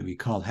through the movie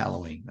called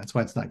Halloween. That's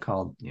why it's not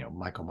called,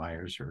 Michael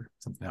Myers or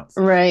something else.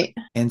 Right.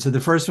 And so the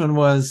first one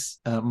was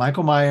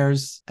Michael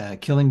Myers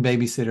killing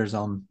babysitters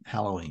on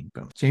Halloween.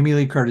 Boom.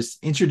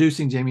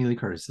 Introducing Jamie Lee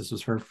Curtis. This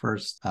was her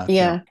first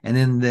film. And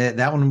then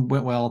that one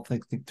went well. I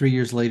think 3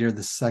 years later,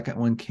 the second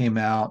one came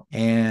out,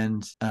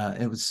 and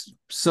it was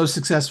so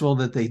successful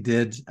that they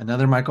did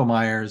another Michael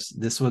Myers.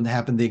 This one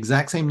happened the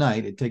exact same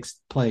night. It takes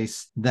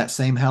place that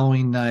same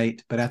Halloween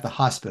night, but at the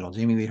hospital.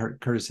 Jamie Lee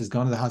Curtis has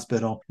gone to the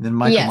hospital, and then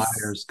Michael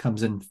Myers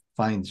comes and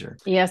finds her.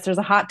 Yes, there's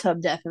a hot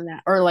tub death in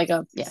that, or like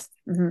Yeah.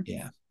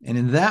 And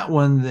in that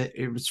one,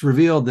 it was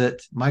revealed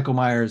that Michael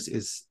Myers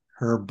is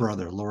her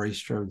brother, Laurie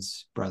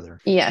Strode's brother.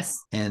 Yes.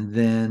 And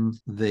then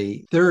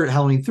the third,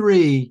 Halloween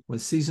 3,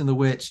 was Season of the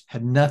Witch,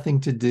 had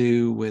nothing to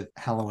do with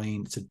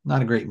Halloween. It's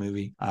not a great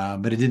movie,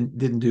 but it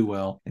didn't do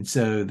well. And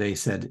so they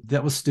said,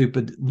 that was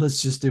stupid.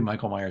 Let's just do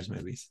Michael Myers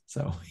movies.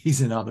 So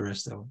he's in all the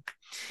rest of them.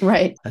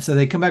 Right. So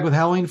they come back with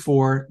Halloween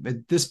 4.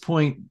 At this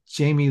point,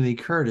 Jamie Lee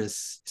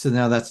Curtis. So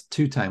now that's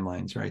 2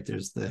 timelines, right?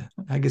 There's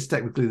I guess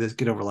technically this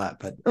could overlap,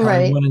 but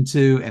Halloween 1 and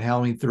 2 and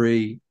Halloween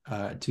 3,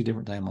 2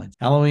 different timelines.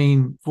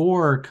 Halloween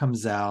 4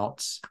 comes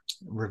out,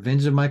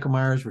 Revenge of Michael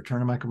Myers,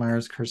 Return of Michael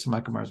Myers, Curse of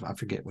Michael Myers. I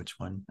forget which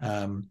one.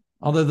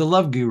 Although the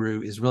Love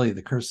Guru is really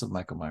the Curse of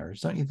Michael Myers,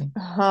 don't you think?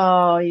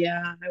 Oh,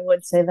 yeah, I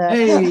would say that.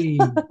 Hey!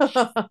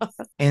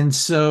 And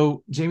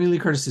so Jamie Lee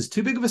Curtis is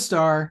too big of a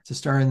star to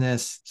star in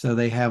this. So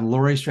they have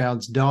Laurie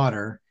Strode's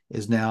daughter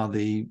is now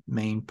the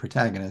main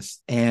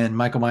protagonist, and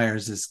Michael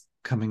Myers is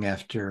coming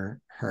after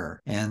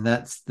her. And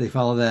they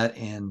follow that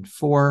in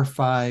 4,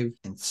 5,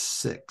 and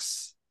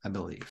 6. I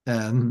believe.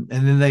 And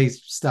then they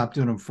stopped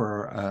doing them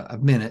for a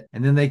minute.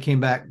 And then they came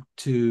back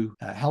to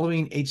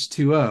Halloween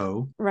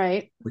H2O.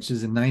 Right. Which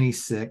is in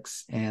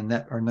 96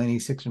 or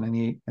 96 or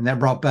 98. And that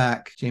brought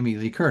back Jamie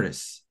Lee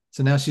Curtis.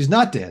 So now she's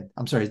not dead.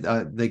 I'm sorry.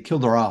 They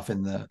killed her off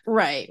in the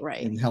right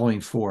in Halloween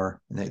 4,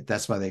 and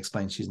that's why they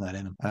explained she's not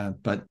in them.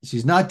 But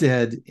she's not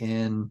dead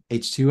in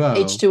H2O.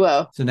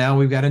 H2O. So now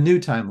we've got a new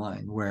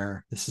timeline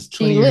where this is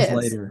 20 She years lives.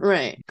 later,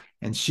 Right?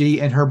 And she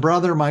and her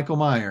brother Michael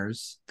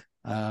Myers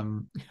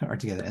are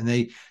together, and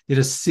they did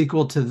a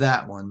sequel to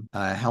that one,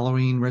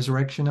 Halloween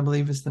Resurrection, I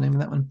believe is the name of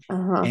that one.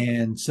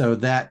 And so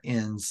that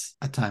ends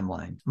a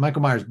timeline.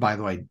 Michael Myers, by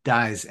the way,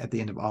 dies at the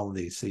end of all of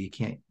these, so you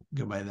can't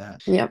go by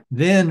that. Yep.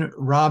 Then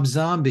Rob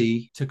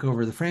Zombie took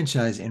over the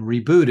franchise and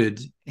rebooted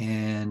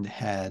and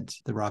had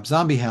the Rob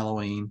Zombie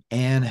Halloween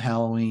and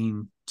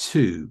Halloween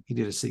 2. He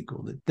did a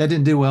sequel that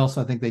didn't do well,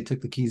 so I think they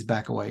took the keys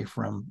back away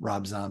from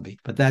Rob Zombie.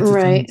 But that's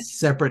a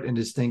separate and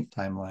distinct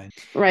timeline.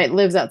 Right,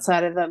 lives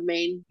outside of the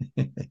main.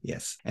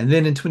 Yes. And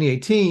then in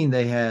 2018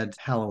 they had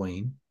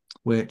Halloween,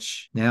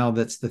 which now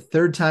that's the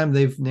third time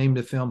they've named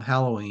a film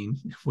Halloween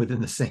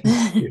within the same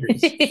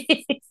series.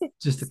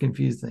 Just to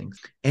confuse things.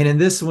 And in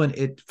this one,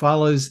 it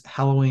follows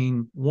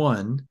Halloween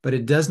 1, but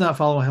it does not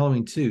follow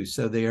Halloween 2.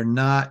 So they are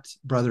not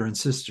brother and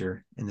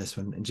sister in this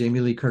one. And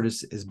Jamie Lee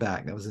Curtis is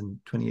back. That was in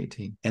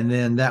 2018. And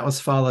then that was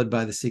followed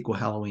by the sequel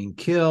Halloween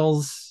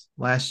Kills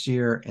last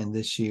year, and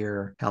this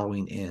year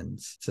Halloween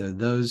Ends. So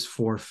those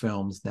 4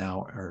 films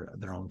now are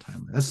their own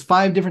timeline. That's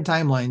 5 different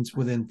timelines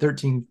within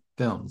 13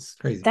 films.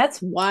 Crazy.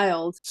 That's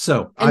wild.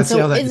 So I say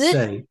all that to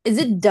say, is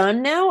it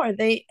done now? Are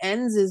they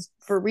ends is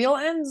for real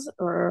ends,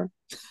 or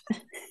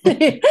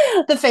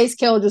the face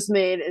Kill just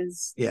made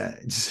is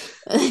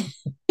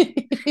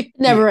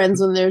never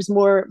ends when there's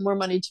more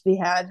money to be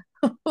had.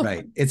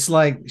 Right. It's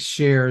like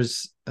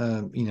Cher's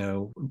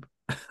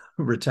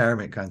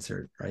retirement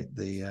concert, right?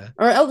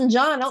 Or Elton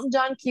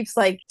John keeps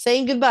like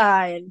saying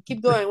goodbye and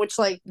keep going, which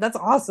like that's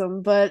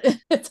awesome, but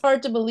it's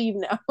hard to believe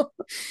now.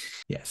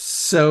 Yes.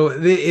 So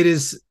it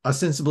is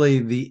ostensibly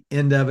the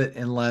end of it,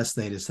 unless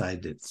they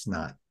decide it's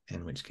not,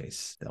 in which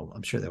case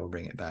I'm sure they will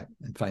bring it back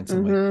and find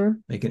some way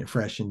making it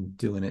fresh and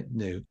doing it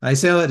new. I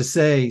say all that to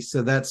say,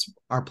 so that's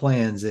our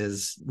plans.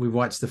 Is we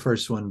watched the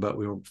first one, but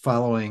we were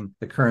following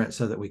the current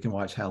so that we can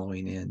watch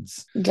Halloween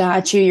Ends.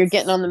 Got you. You're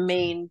getting on the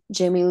main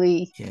Jamie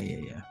Lee.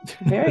 Yeah.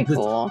 Very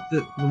cool.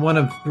 The one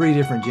of 3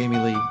 different Jamie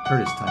Lee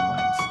Curtis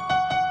timelines.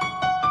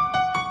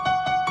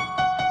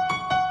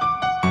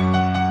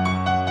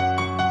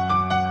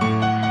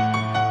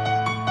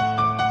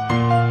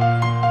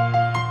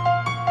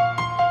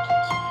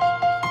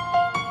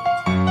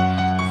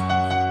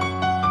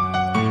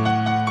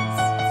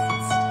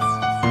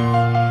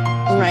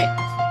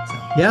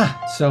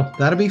 Yeah, so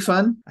that'll be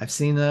fun. I've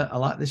seen a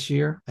lot this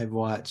year. I've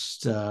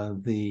watched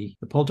the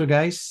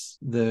Poltergeist,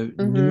 the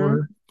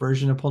newer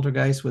version of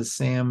Poltergeist with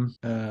Sam.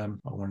 I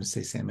want to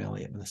say Sam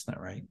Elliott, but that's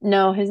not right.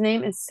 No, his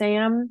name is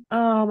Sam.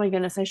 Oh my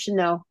goodness, I should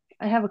know.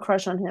 I have a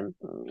crush on him.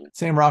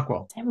 Sam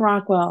Rockwell.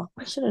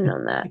 I should have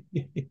known that.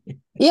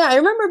 Yeah, I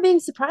remember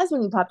being surprised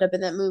when he popped up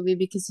in that movie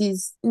because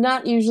he's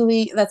not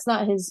usually, that's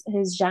not his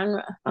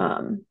genre.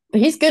 But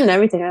he's good in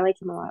everything. I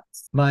like him a lot.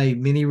 My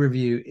mini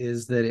review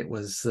is that it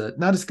was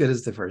not as good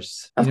as the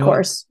first. Of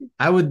course.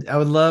 I would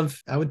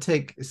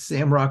take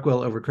Sam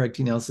Rockwell over Craig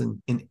T.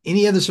 Nelson in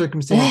any other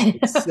circumstance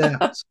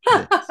except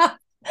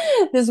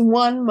this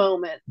one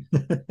moment.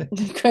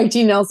 Craig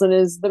T. Nelson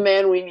is the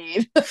man we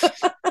need.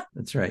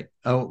 That's right.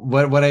 Oh,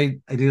 what I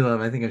do love,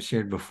 I think I've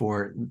shared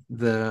before, in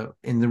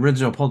the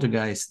original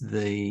Poltergeist,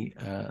 the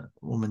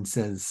woman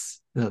says,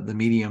 the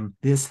medium,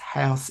 "This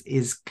house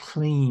is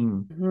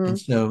clean." And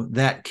so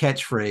that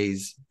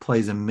catchphrase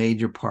plays a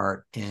major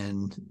part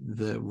in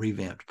the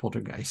revamped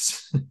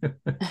Poltergeist.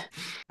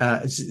 I'll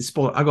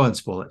go ahead and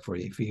spoil it for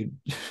you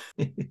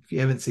if you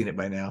haven't seen it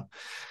by now.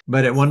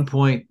 But at one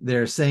point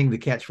they're saying the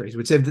catchphrase,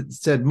 which they've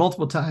said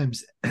multiple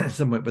times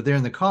somewhat, but they're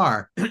in the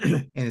car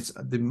and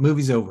the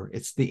movie's over.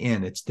 It's the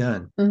end. It's done.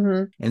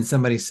 And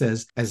somebody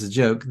says as a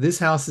joke, "This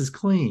house is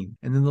clean."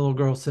 And then the little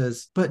girl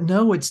says, "But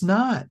no, it's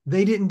not.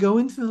 They didn't go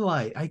into the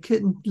light. I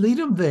couldn't lead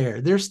them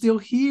there. They're still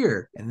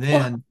here." And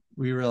then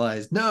we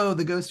realized, no,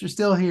 the ghosts are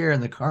still here,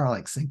 and the car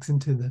like sinks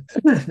into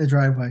the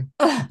driveway.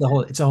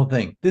 It's a whole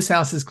thing. "This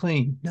house is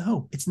clean."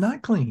 No, it's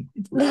not clean.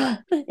 It's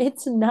not.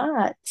 It's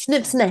not.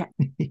 Snip, snap.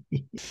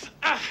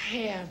 I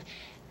have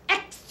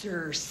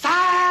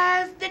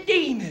exorcised the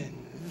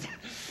demons.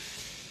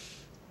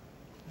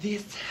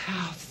 This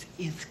house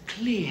is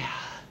clear.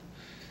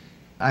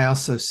 I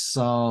also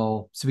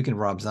saw, speaking of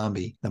Rob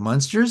Zombie, The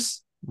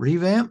Munsters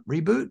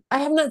reboot. I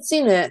have not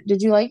seen it.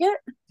 Did you like it?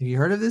 Have you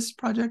heard of this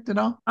project at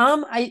all?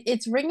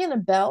 It's ringing a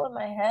bell in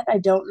my head. I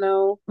don't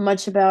know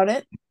much about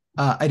it.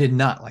 I did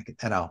not like it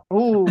at all.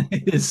 Oh,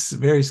 it's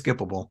very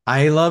skippable.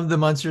 I love The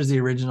Munsters, the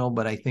original,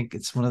 but I think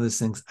it's one of those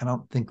things I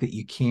don't think that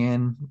you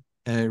can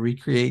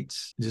recreate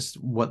just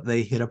what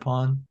they hit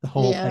upon. The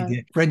whole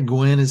idea. Fred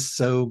Gwynn is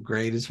so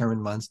great as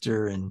Herman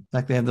Munster, and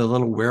like they have the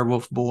little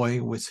werewolf boy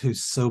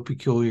who's so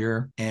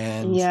peculiar,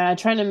 and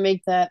trying to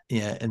make that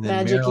and then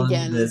magic Marilyn,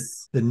 again.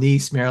 The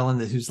niece Marilyn,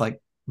 who's like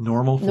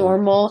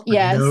normal,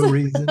 yes, no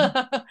reason.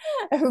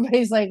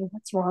 Everybody's like,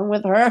 what's wrong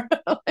with her?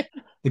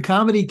 The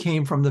comedy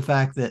came from the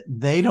fact that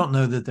they don't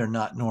know that they're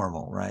not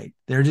normal, right?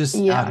 They're just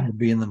out here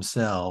being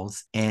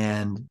themselves.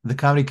 And the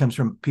comedy comes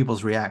from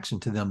people's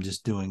reaction to them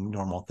just doing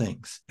normal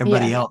things.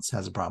 Everybody else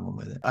has a problem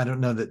with it. I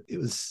don't know that it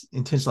was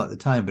intentional at the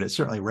time, but it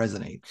certainly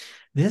resonated.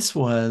 This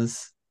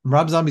was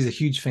Rob Zombie's a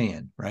huge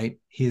fan, right?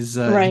 His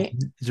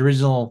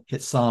original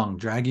hit song,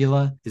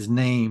 Dragula, is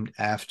named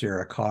after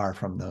a car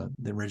from the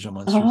original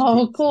Munsters.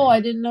 Oh, cool.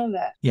 I didn't know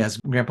that. Yes,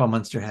 Grandpa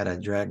Munster had a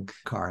drag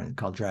car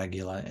called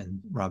Dragula,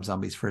 and Rob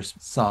Zombie's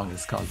first song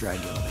is called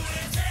Dragula.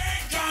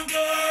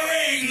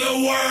 Conquering the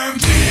worm,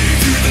 dig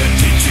through the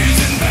ditches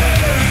and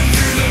burn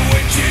through the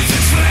witches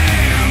and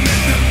slam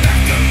in the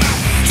back of my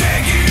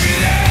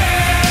Dragula.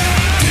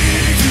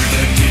 Dig through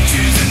the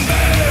ditches and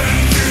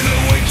burn through the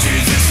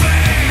witches and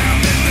slam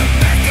in the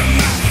back of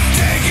my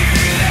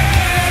Dragula.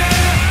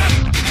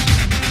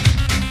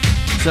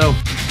 So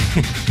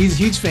he's a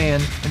huge fan,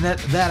 and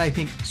that I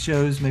think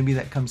shows, maybe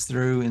that comes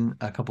through in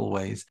a couple of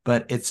ways,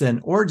 but it's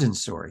an origin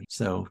story.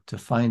 So to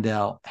find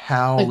out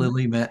how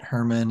Lily met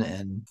Herman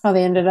and how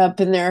they ended up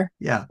in their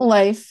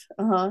life.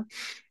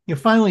 You're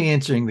finally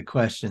answering the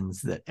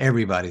questions that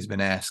everybody's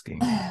been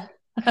asking.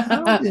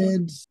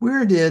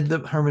 Where did the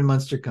Herman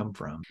Munster come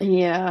from?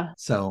 Yeah.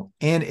 So,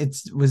 and it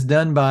was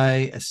done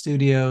by a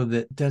studio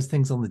that does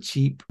things on the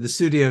cheap. The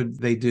studio,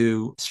 they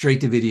do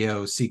straight to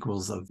video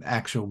sequels of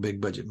actual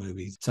big budget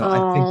movies. So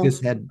I think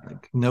this had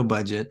like no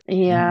budget.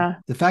 Yeah.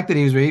 And the fact that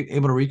he was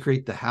able to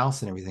recreate the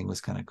house and everything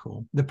was kind of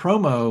cool. The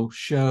promo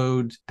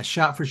showed a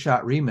shot for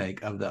shot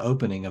remake of the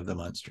opening of the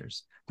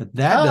Munsters, but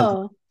that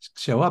doesn't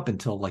show up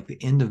until like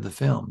the end of the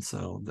film.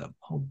 So the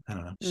whole, I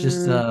don't know, it's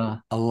just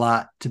a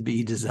lot to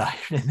be desired,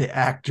 and the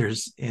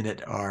actors in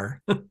it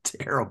are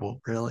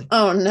terrible, really.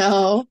 Oh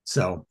no.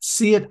 So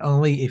see it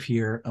only if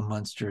you're a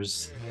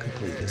Munsters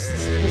completist.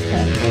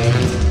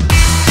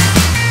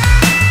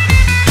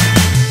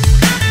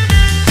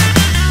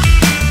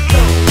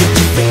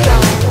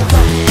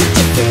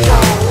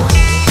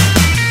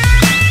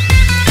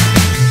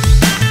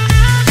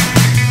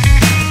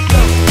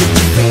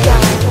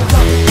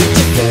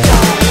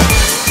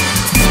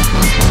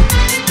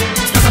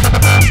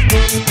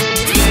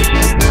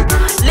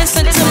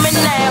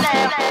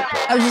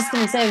 I was just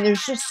going to say,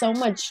 there's just so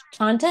much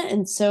content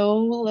and so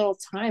little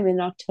time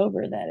in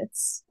October that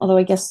it's, although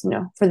I guess,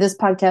 for this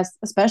podcast,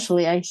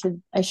 especially, I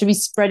should be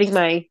spreading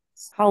my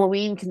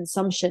Halloween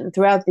consumption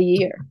throughout the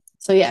year.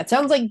 So yeah, it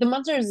sounds like the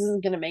Munsters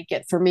isn't going to make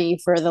it for me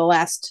for the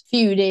last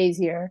few days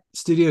here.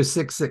 Studio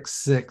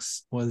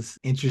 666 was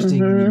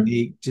interesting and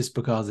unique just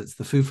because it's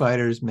the Foo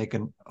Fighters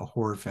making a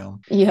horror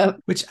film. Yep.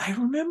 Which I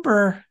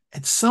remember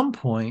at some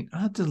point, I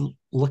have to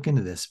look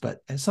into this, but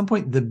at some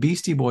point the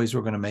Beastie Boys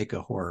were going to make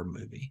a horror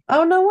movie.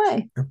 Oh, no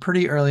way. Or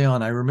pretty early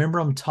on. I remember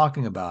them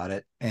talking about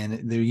it,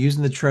 and they're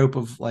using the trope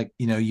of like,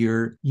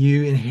 you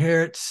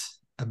inherit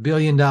 $1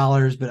 billion,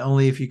 but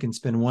only if you can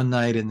spend one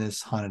night in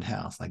this haunted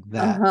house like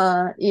that.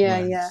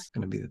 Yeah.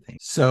 Going to be the thing.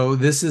 So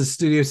this is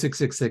Studio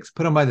 666,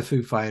 put on by the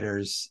Foo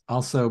Fighters,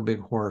 also big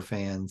horror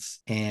fans.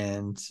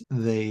 And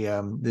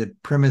the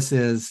premise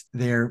is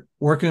they're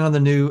working on the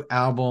new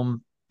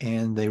album,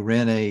 and they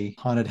rent a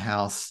haunted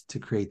house to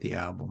create the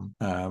album.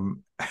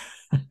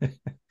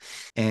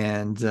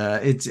 And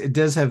it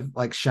does have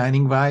like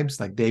Shining vibes.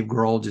 Like Dave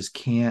Grohl just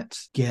can't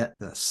get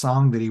the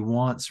song that he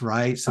wants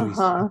right, so he's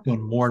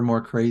going more and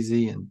more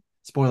crazy. And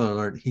spoiler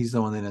alert, he's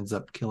the one that ends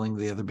up killing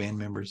the other band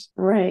members.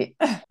 Right.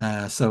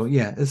 So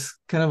yeah, it's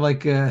kind of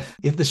like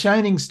if The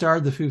Shining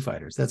starred the Foo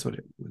Fighters, that's what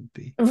it would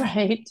be.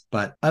 Right.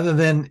 But other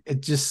than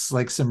it, just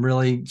like some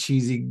really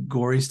cheesy,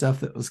 gory stuff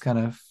that was kind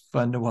of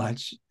fun to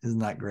watch, is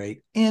not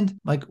great. And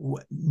like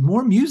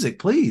more music,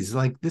 please.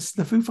 Like this is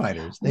the Foo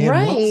Fighters. They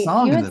had one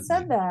song you in had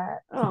said that.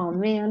 Oh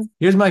man.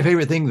 Here's my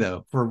favorite thing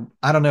though.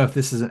 I don't know if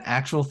this is an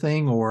actual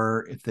thing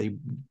or if they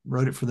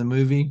wrote it for the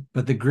movie,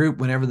 but the group,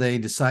 whenever they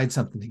decide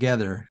something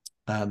together,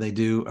 they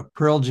do a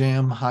Pearl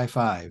Jam high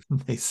five.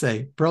 They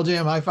say Pearl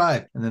Jam high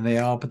five, and then they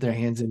all put their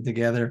hands in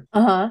together.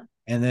 And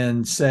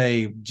then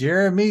say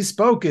Jeremy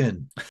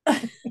spoken.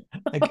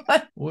 Like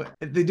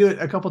they do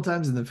it a couple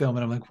times in the film,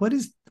 and I'm like, what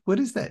is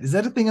that? Is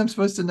that a thing I'm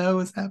supposed to know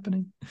is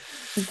happening?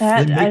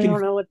 I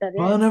don't know what that is.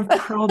 Fun of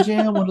Pearl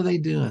Jam. What are they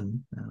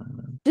doing? I don't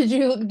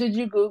know. Did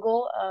you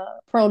Google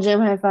Pearl Jam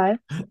high five?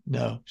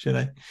 No, should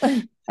I?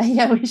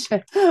 Yeah, we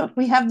should.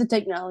 We have the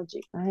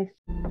technology.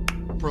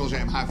 Pearl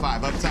Jam high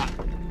five up top.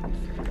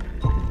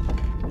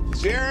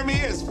 Jeremy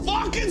is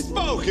fucking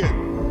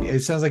spoken. It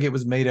sounds like it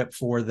was made up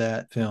for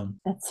that film.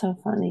 That's so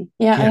funny.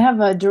 Yeah.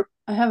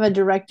 I have a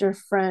director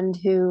friend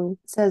who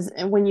says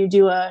when you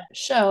do a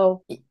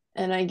show,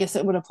 and I guess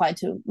it would apply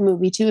to a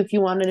movie too if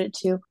you wanted it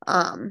to,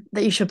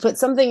 that you should put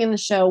something in the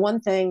show, one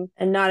thing,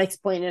 and not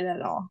explain it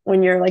at all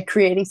when you're like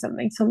creating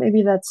something. So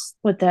maybe that's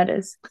what that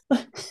is.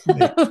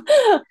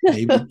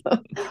 Maybe.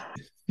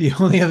 The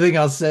only other thing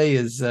I'll say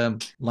is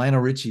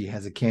Lionel Richie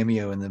has a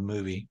cameo in the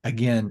movie.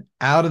 Again,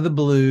 out of the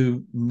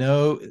blue,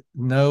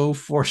 no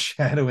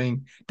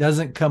foreshadowing,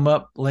 doesn't come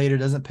up later,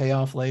 doesn't pay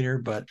off later,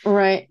 but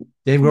right.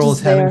 Dave Grohl is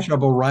Just having there.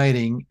 trouble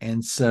writing,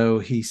 and so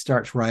he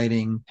starts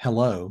writing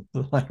 "Hello,"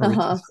 the Lionel Richie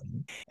song.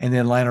 And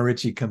then Lionel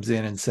Richie comes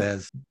in and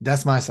says,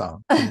 "That's my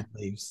song," and then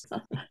leaves.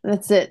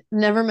 That's it.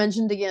 Never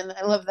mentioned again.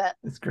 I love that.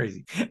 It's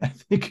crazy. I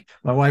think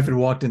my wife had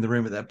walked in the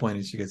room at that point,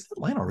 and she goes,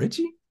 "Lionel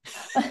Richie?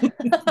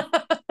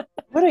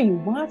 What are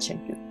you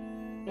watching?"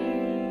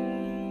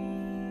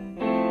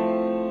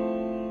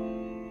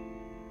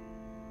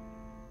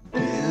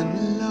 Been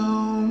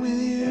alone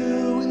with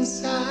you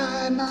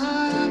inside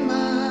my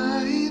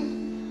mind.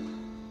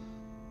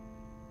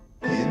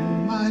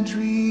 In my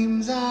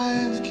dreams,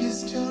 I've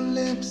kissed your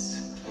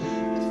lips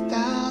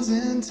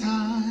 1,000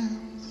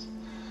 times.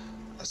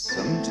 I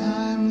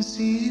sometimes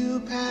see you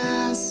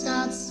pass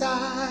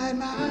outside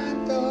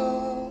my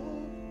door.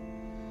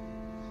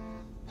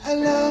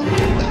 Hello.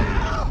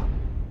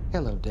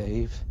 Hello,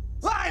 Dave.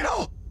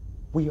 Lionel!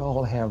 We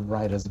all have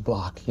writer's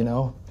block, you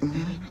know?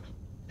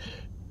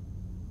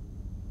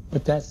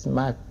 But that's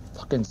my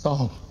fucking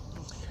song.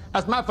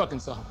 That's my fucking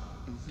song.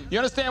 You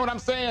understand what I'm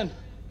saying?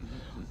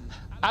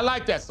 I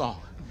like that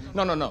song.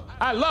 No.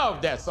 I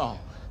love that song.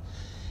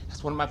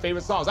 That's one of my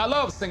favorite songs. I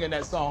love singing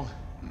that song.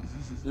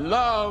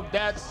 Love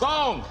that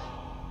song.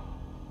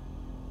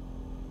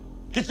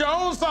 Get your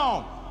own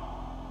song,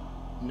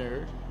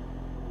 nerd.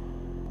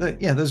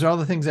 But yeah, those are all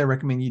the things I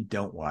recommend you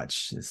don't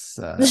watch. This,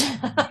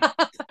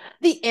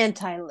 The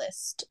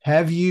anti-list.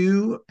 have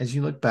you, as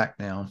you look back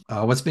now,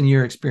 what's been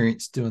your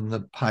experience doing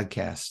the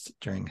podcast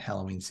during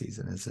Halloween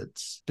season? Has it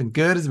been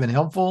good? Has it been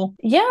helpful?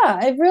 Yeah,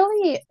 I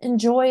really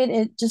enjoyed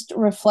it, just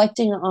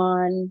reflecting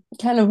on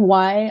kind of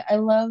why I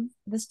love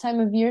this time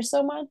of year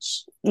so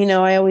much. You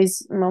know,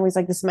 I'm always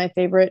like, this is my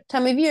favorite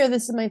time of year,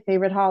 this is my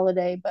favorite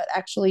holiday, but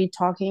actually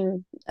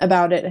talking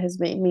about it has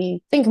made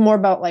me think more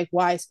about like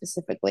why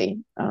specifically.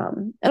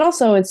 And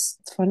also it's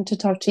fun to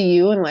talk to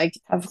you and like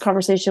have a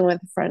conversation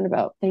with a friend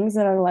about things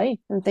that I like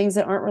and things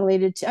that aren't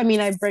related to, I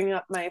mean, I bring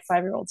up my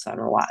 5-year-old son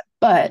a lot,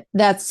 but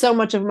that's so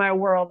much of my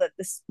world that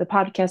the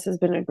podcast has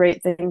been a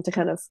great thing to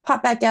kind of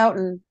pop back out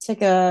and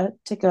take a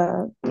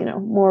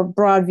more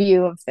broad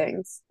view of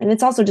things. And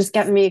it's also just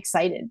gotten me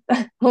excited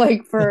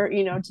like for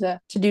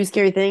to do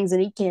scary things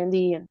and eat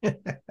candy and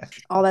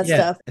all that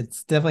stuff.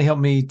 It's definitely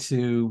helped me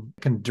to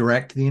kind of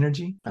direct the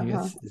energy, I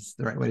guess is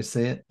the right way to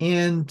say it.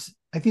 And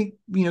I think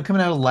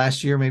coming out of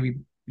last year, maybe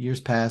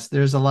years past,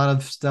 there's a lot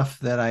of stuff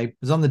that I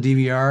was on the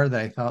DVR that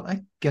I thought,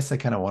 I guess I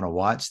kind of want to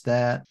watch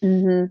that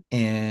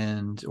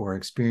and or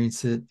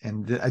experience it,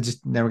 and I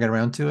just never got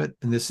around to it.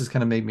 And this has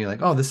kind of made me like,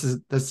 oh,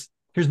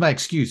 here's my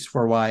excuse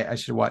for why I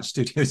should watch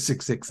Studio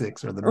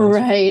 666 or the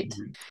right.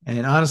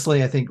 And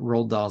honestly, I think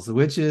Roald Dahl's The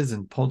Witches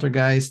and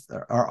Poltergeist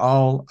are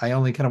all, I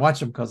only kind of watch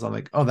them because I'm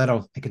like, oh,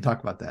 I can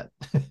talk about that.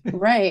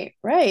 Right.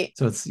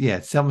 So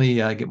it's helped me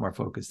get more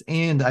focused.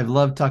 And I've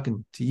loved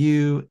talking to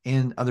you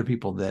and other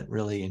people that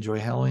really enjoy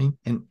Halloween.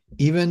 And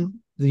even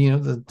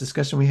the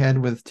discussion we had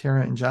with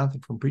Tara and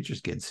Jonathan from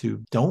Preacher's Kids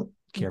who don't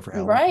care for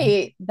Halloween.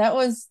 Right. That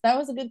was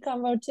a good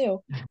combo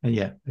too. And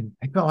yeah,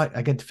 I felt like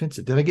I got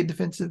defensive. Did I get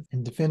defensive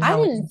and defend I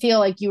Halloween? didn't feel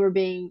like you were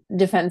being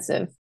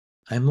defensive.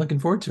 I'm looking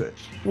forward to it.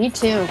 Me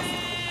too.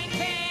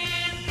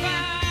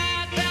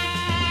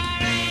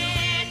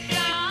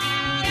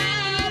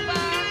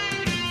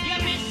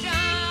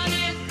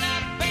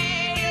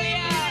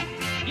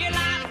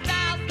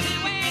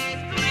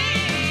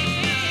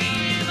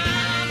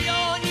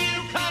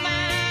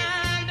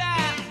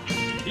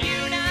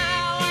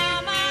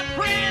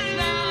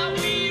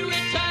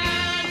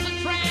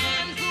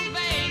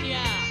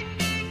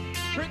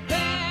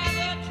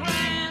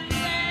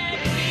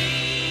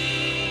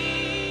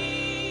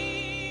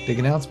 Big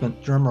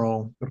announcement. Drum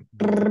roll.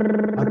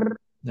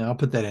 No, I'll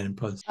put that in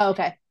post. Oh,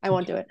 okay. I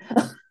won't do it.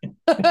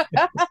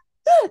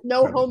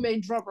 No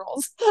homemade drum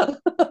rolls.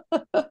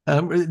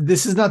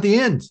 This is not the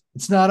end.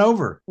 It's not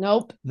over.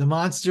 Nope. The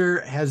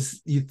monster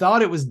you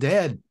thought it was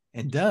dead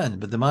and done,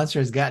 but the monster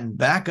has gotten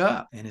back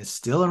up and is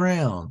still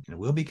around and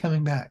will be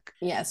coming back.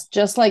 Yes.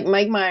 Just like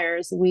Mike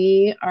Myers,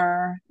 we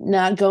are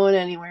not going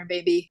anywhere,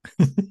 baby.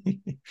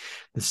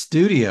 The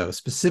studio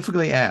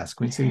specifically asked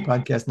Queen City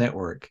Podcast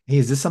Network, hey,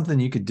 is this something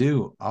you could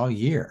do all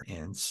year?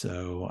 And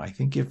so I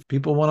think if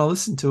people want to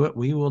listen to it,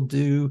 we will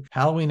do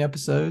Halloween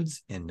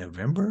episodes in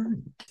November,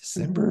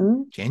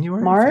 December,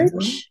 January, March.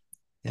 February.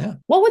 Yeah.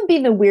 What would be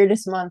the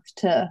weirdest month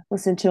to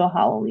listen to a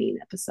Halloween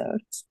episode?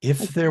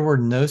 If there were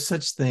no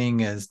such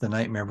thing as The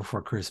Nightmare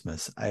Before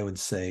Christmas, I would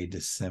say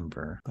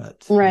December.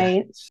 But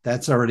right.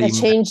 That's already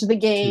that changed the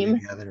game.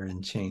 Together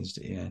and changed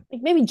it. Yeah.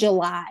 Like maybe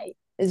July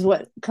is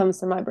what comes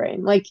to my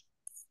brain. Like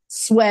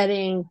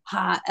sweating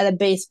hot at a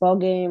baseball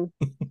game.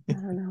 I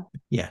don't know.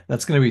 Yeah,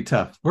 that's going to be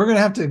tough. We're going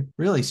to have to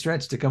really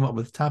stretch to come up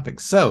with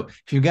topics. So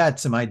if you got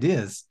some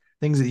ideas,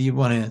 things that you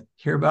want to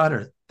hear about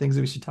or things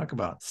that we should talk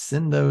about,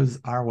 send those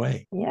our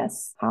way.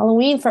 Yes.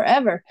 Halloween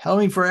forever.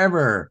 Halloween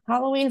forever.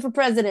 Halloween for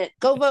president.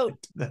 Go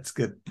vote. That's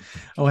good.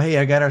 Oh, hey,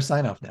 I got our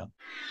sign off now.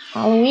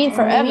 Halloween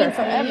forever.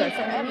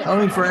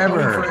 Halloween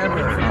forever.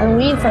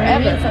 Halloween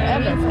forever.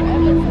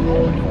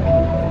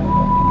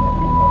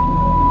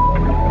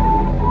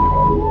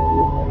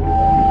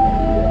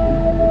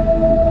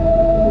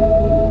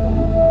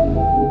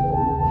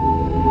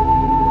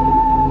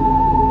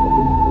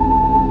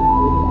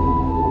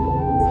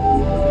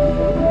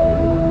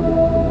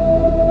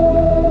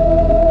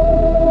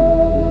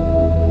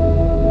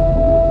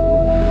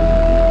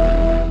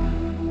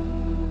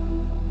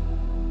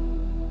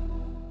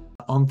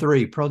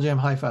 three. Pearl Jam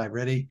high five.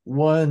 Ready?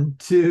 1,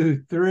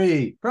 2,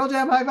 3. Pearl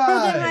Jam high five.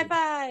 Pearl Jam high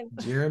five.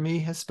 Jeremy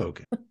has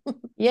spoken.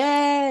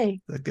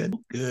 Yay. Is that good?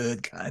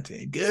 Good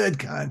content. Good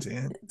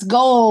content. It's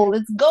gold.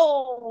 It's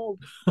gold.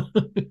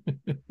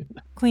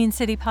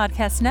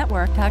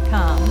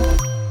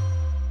 QueenCityPodcastNetwork.com.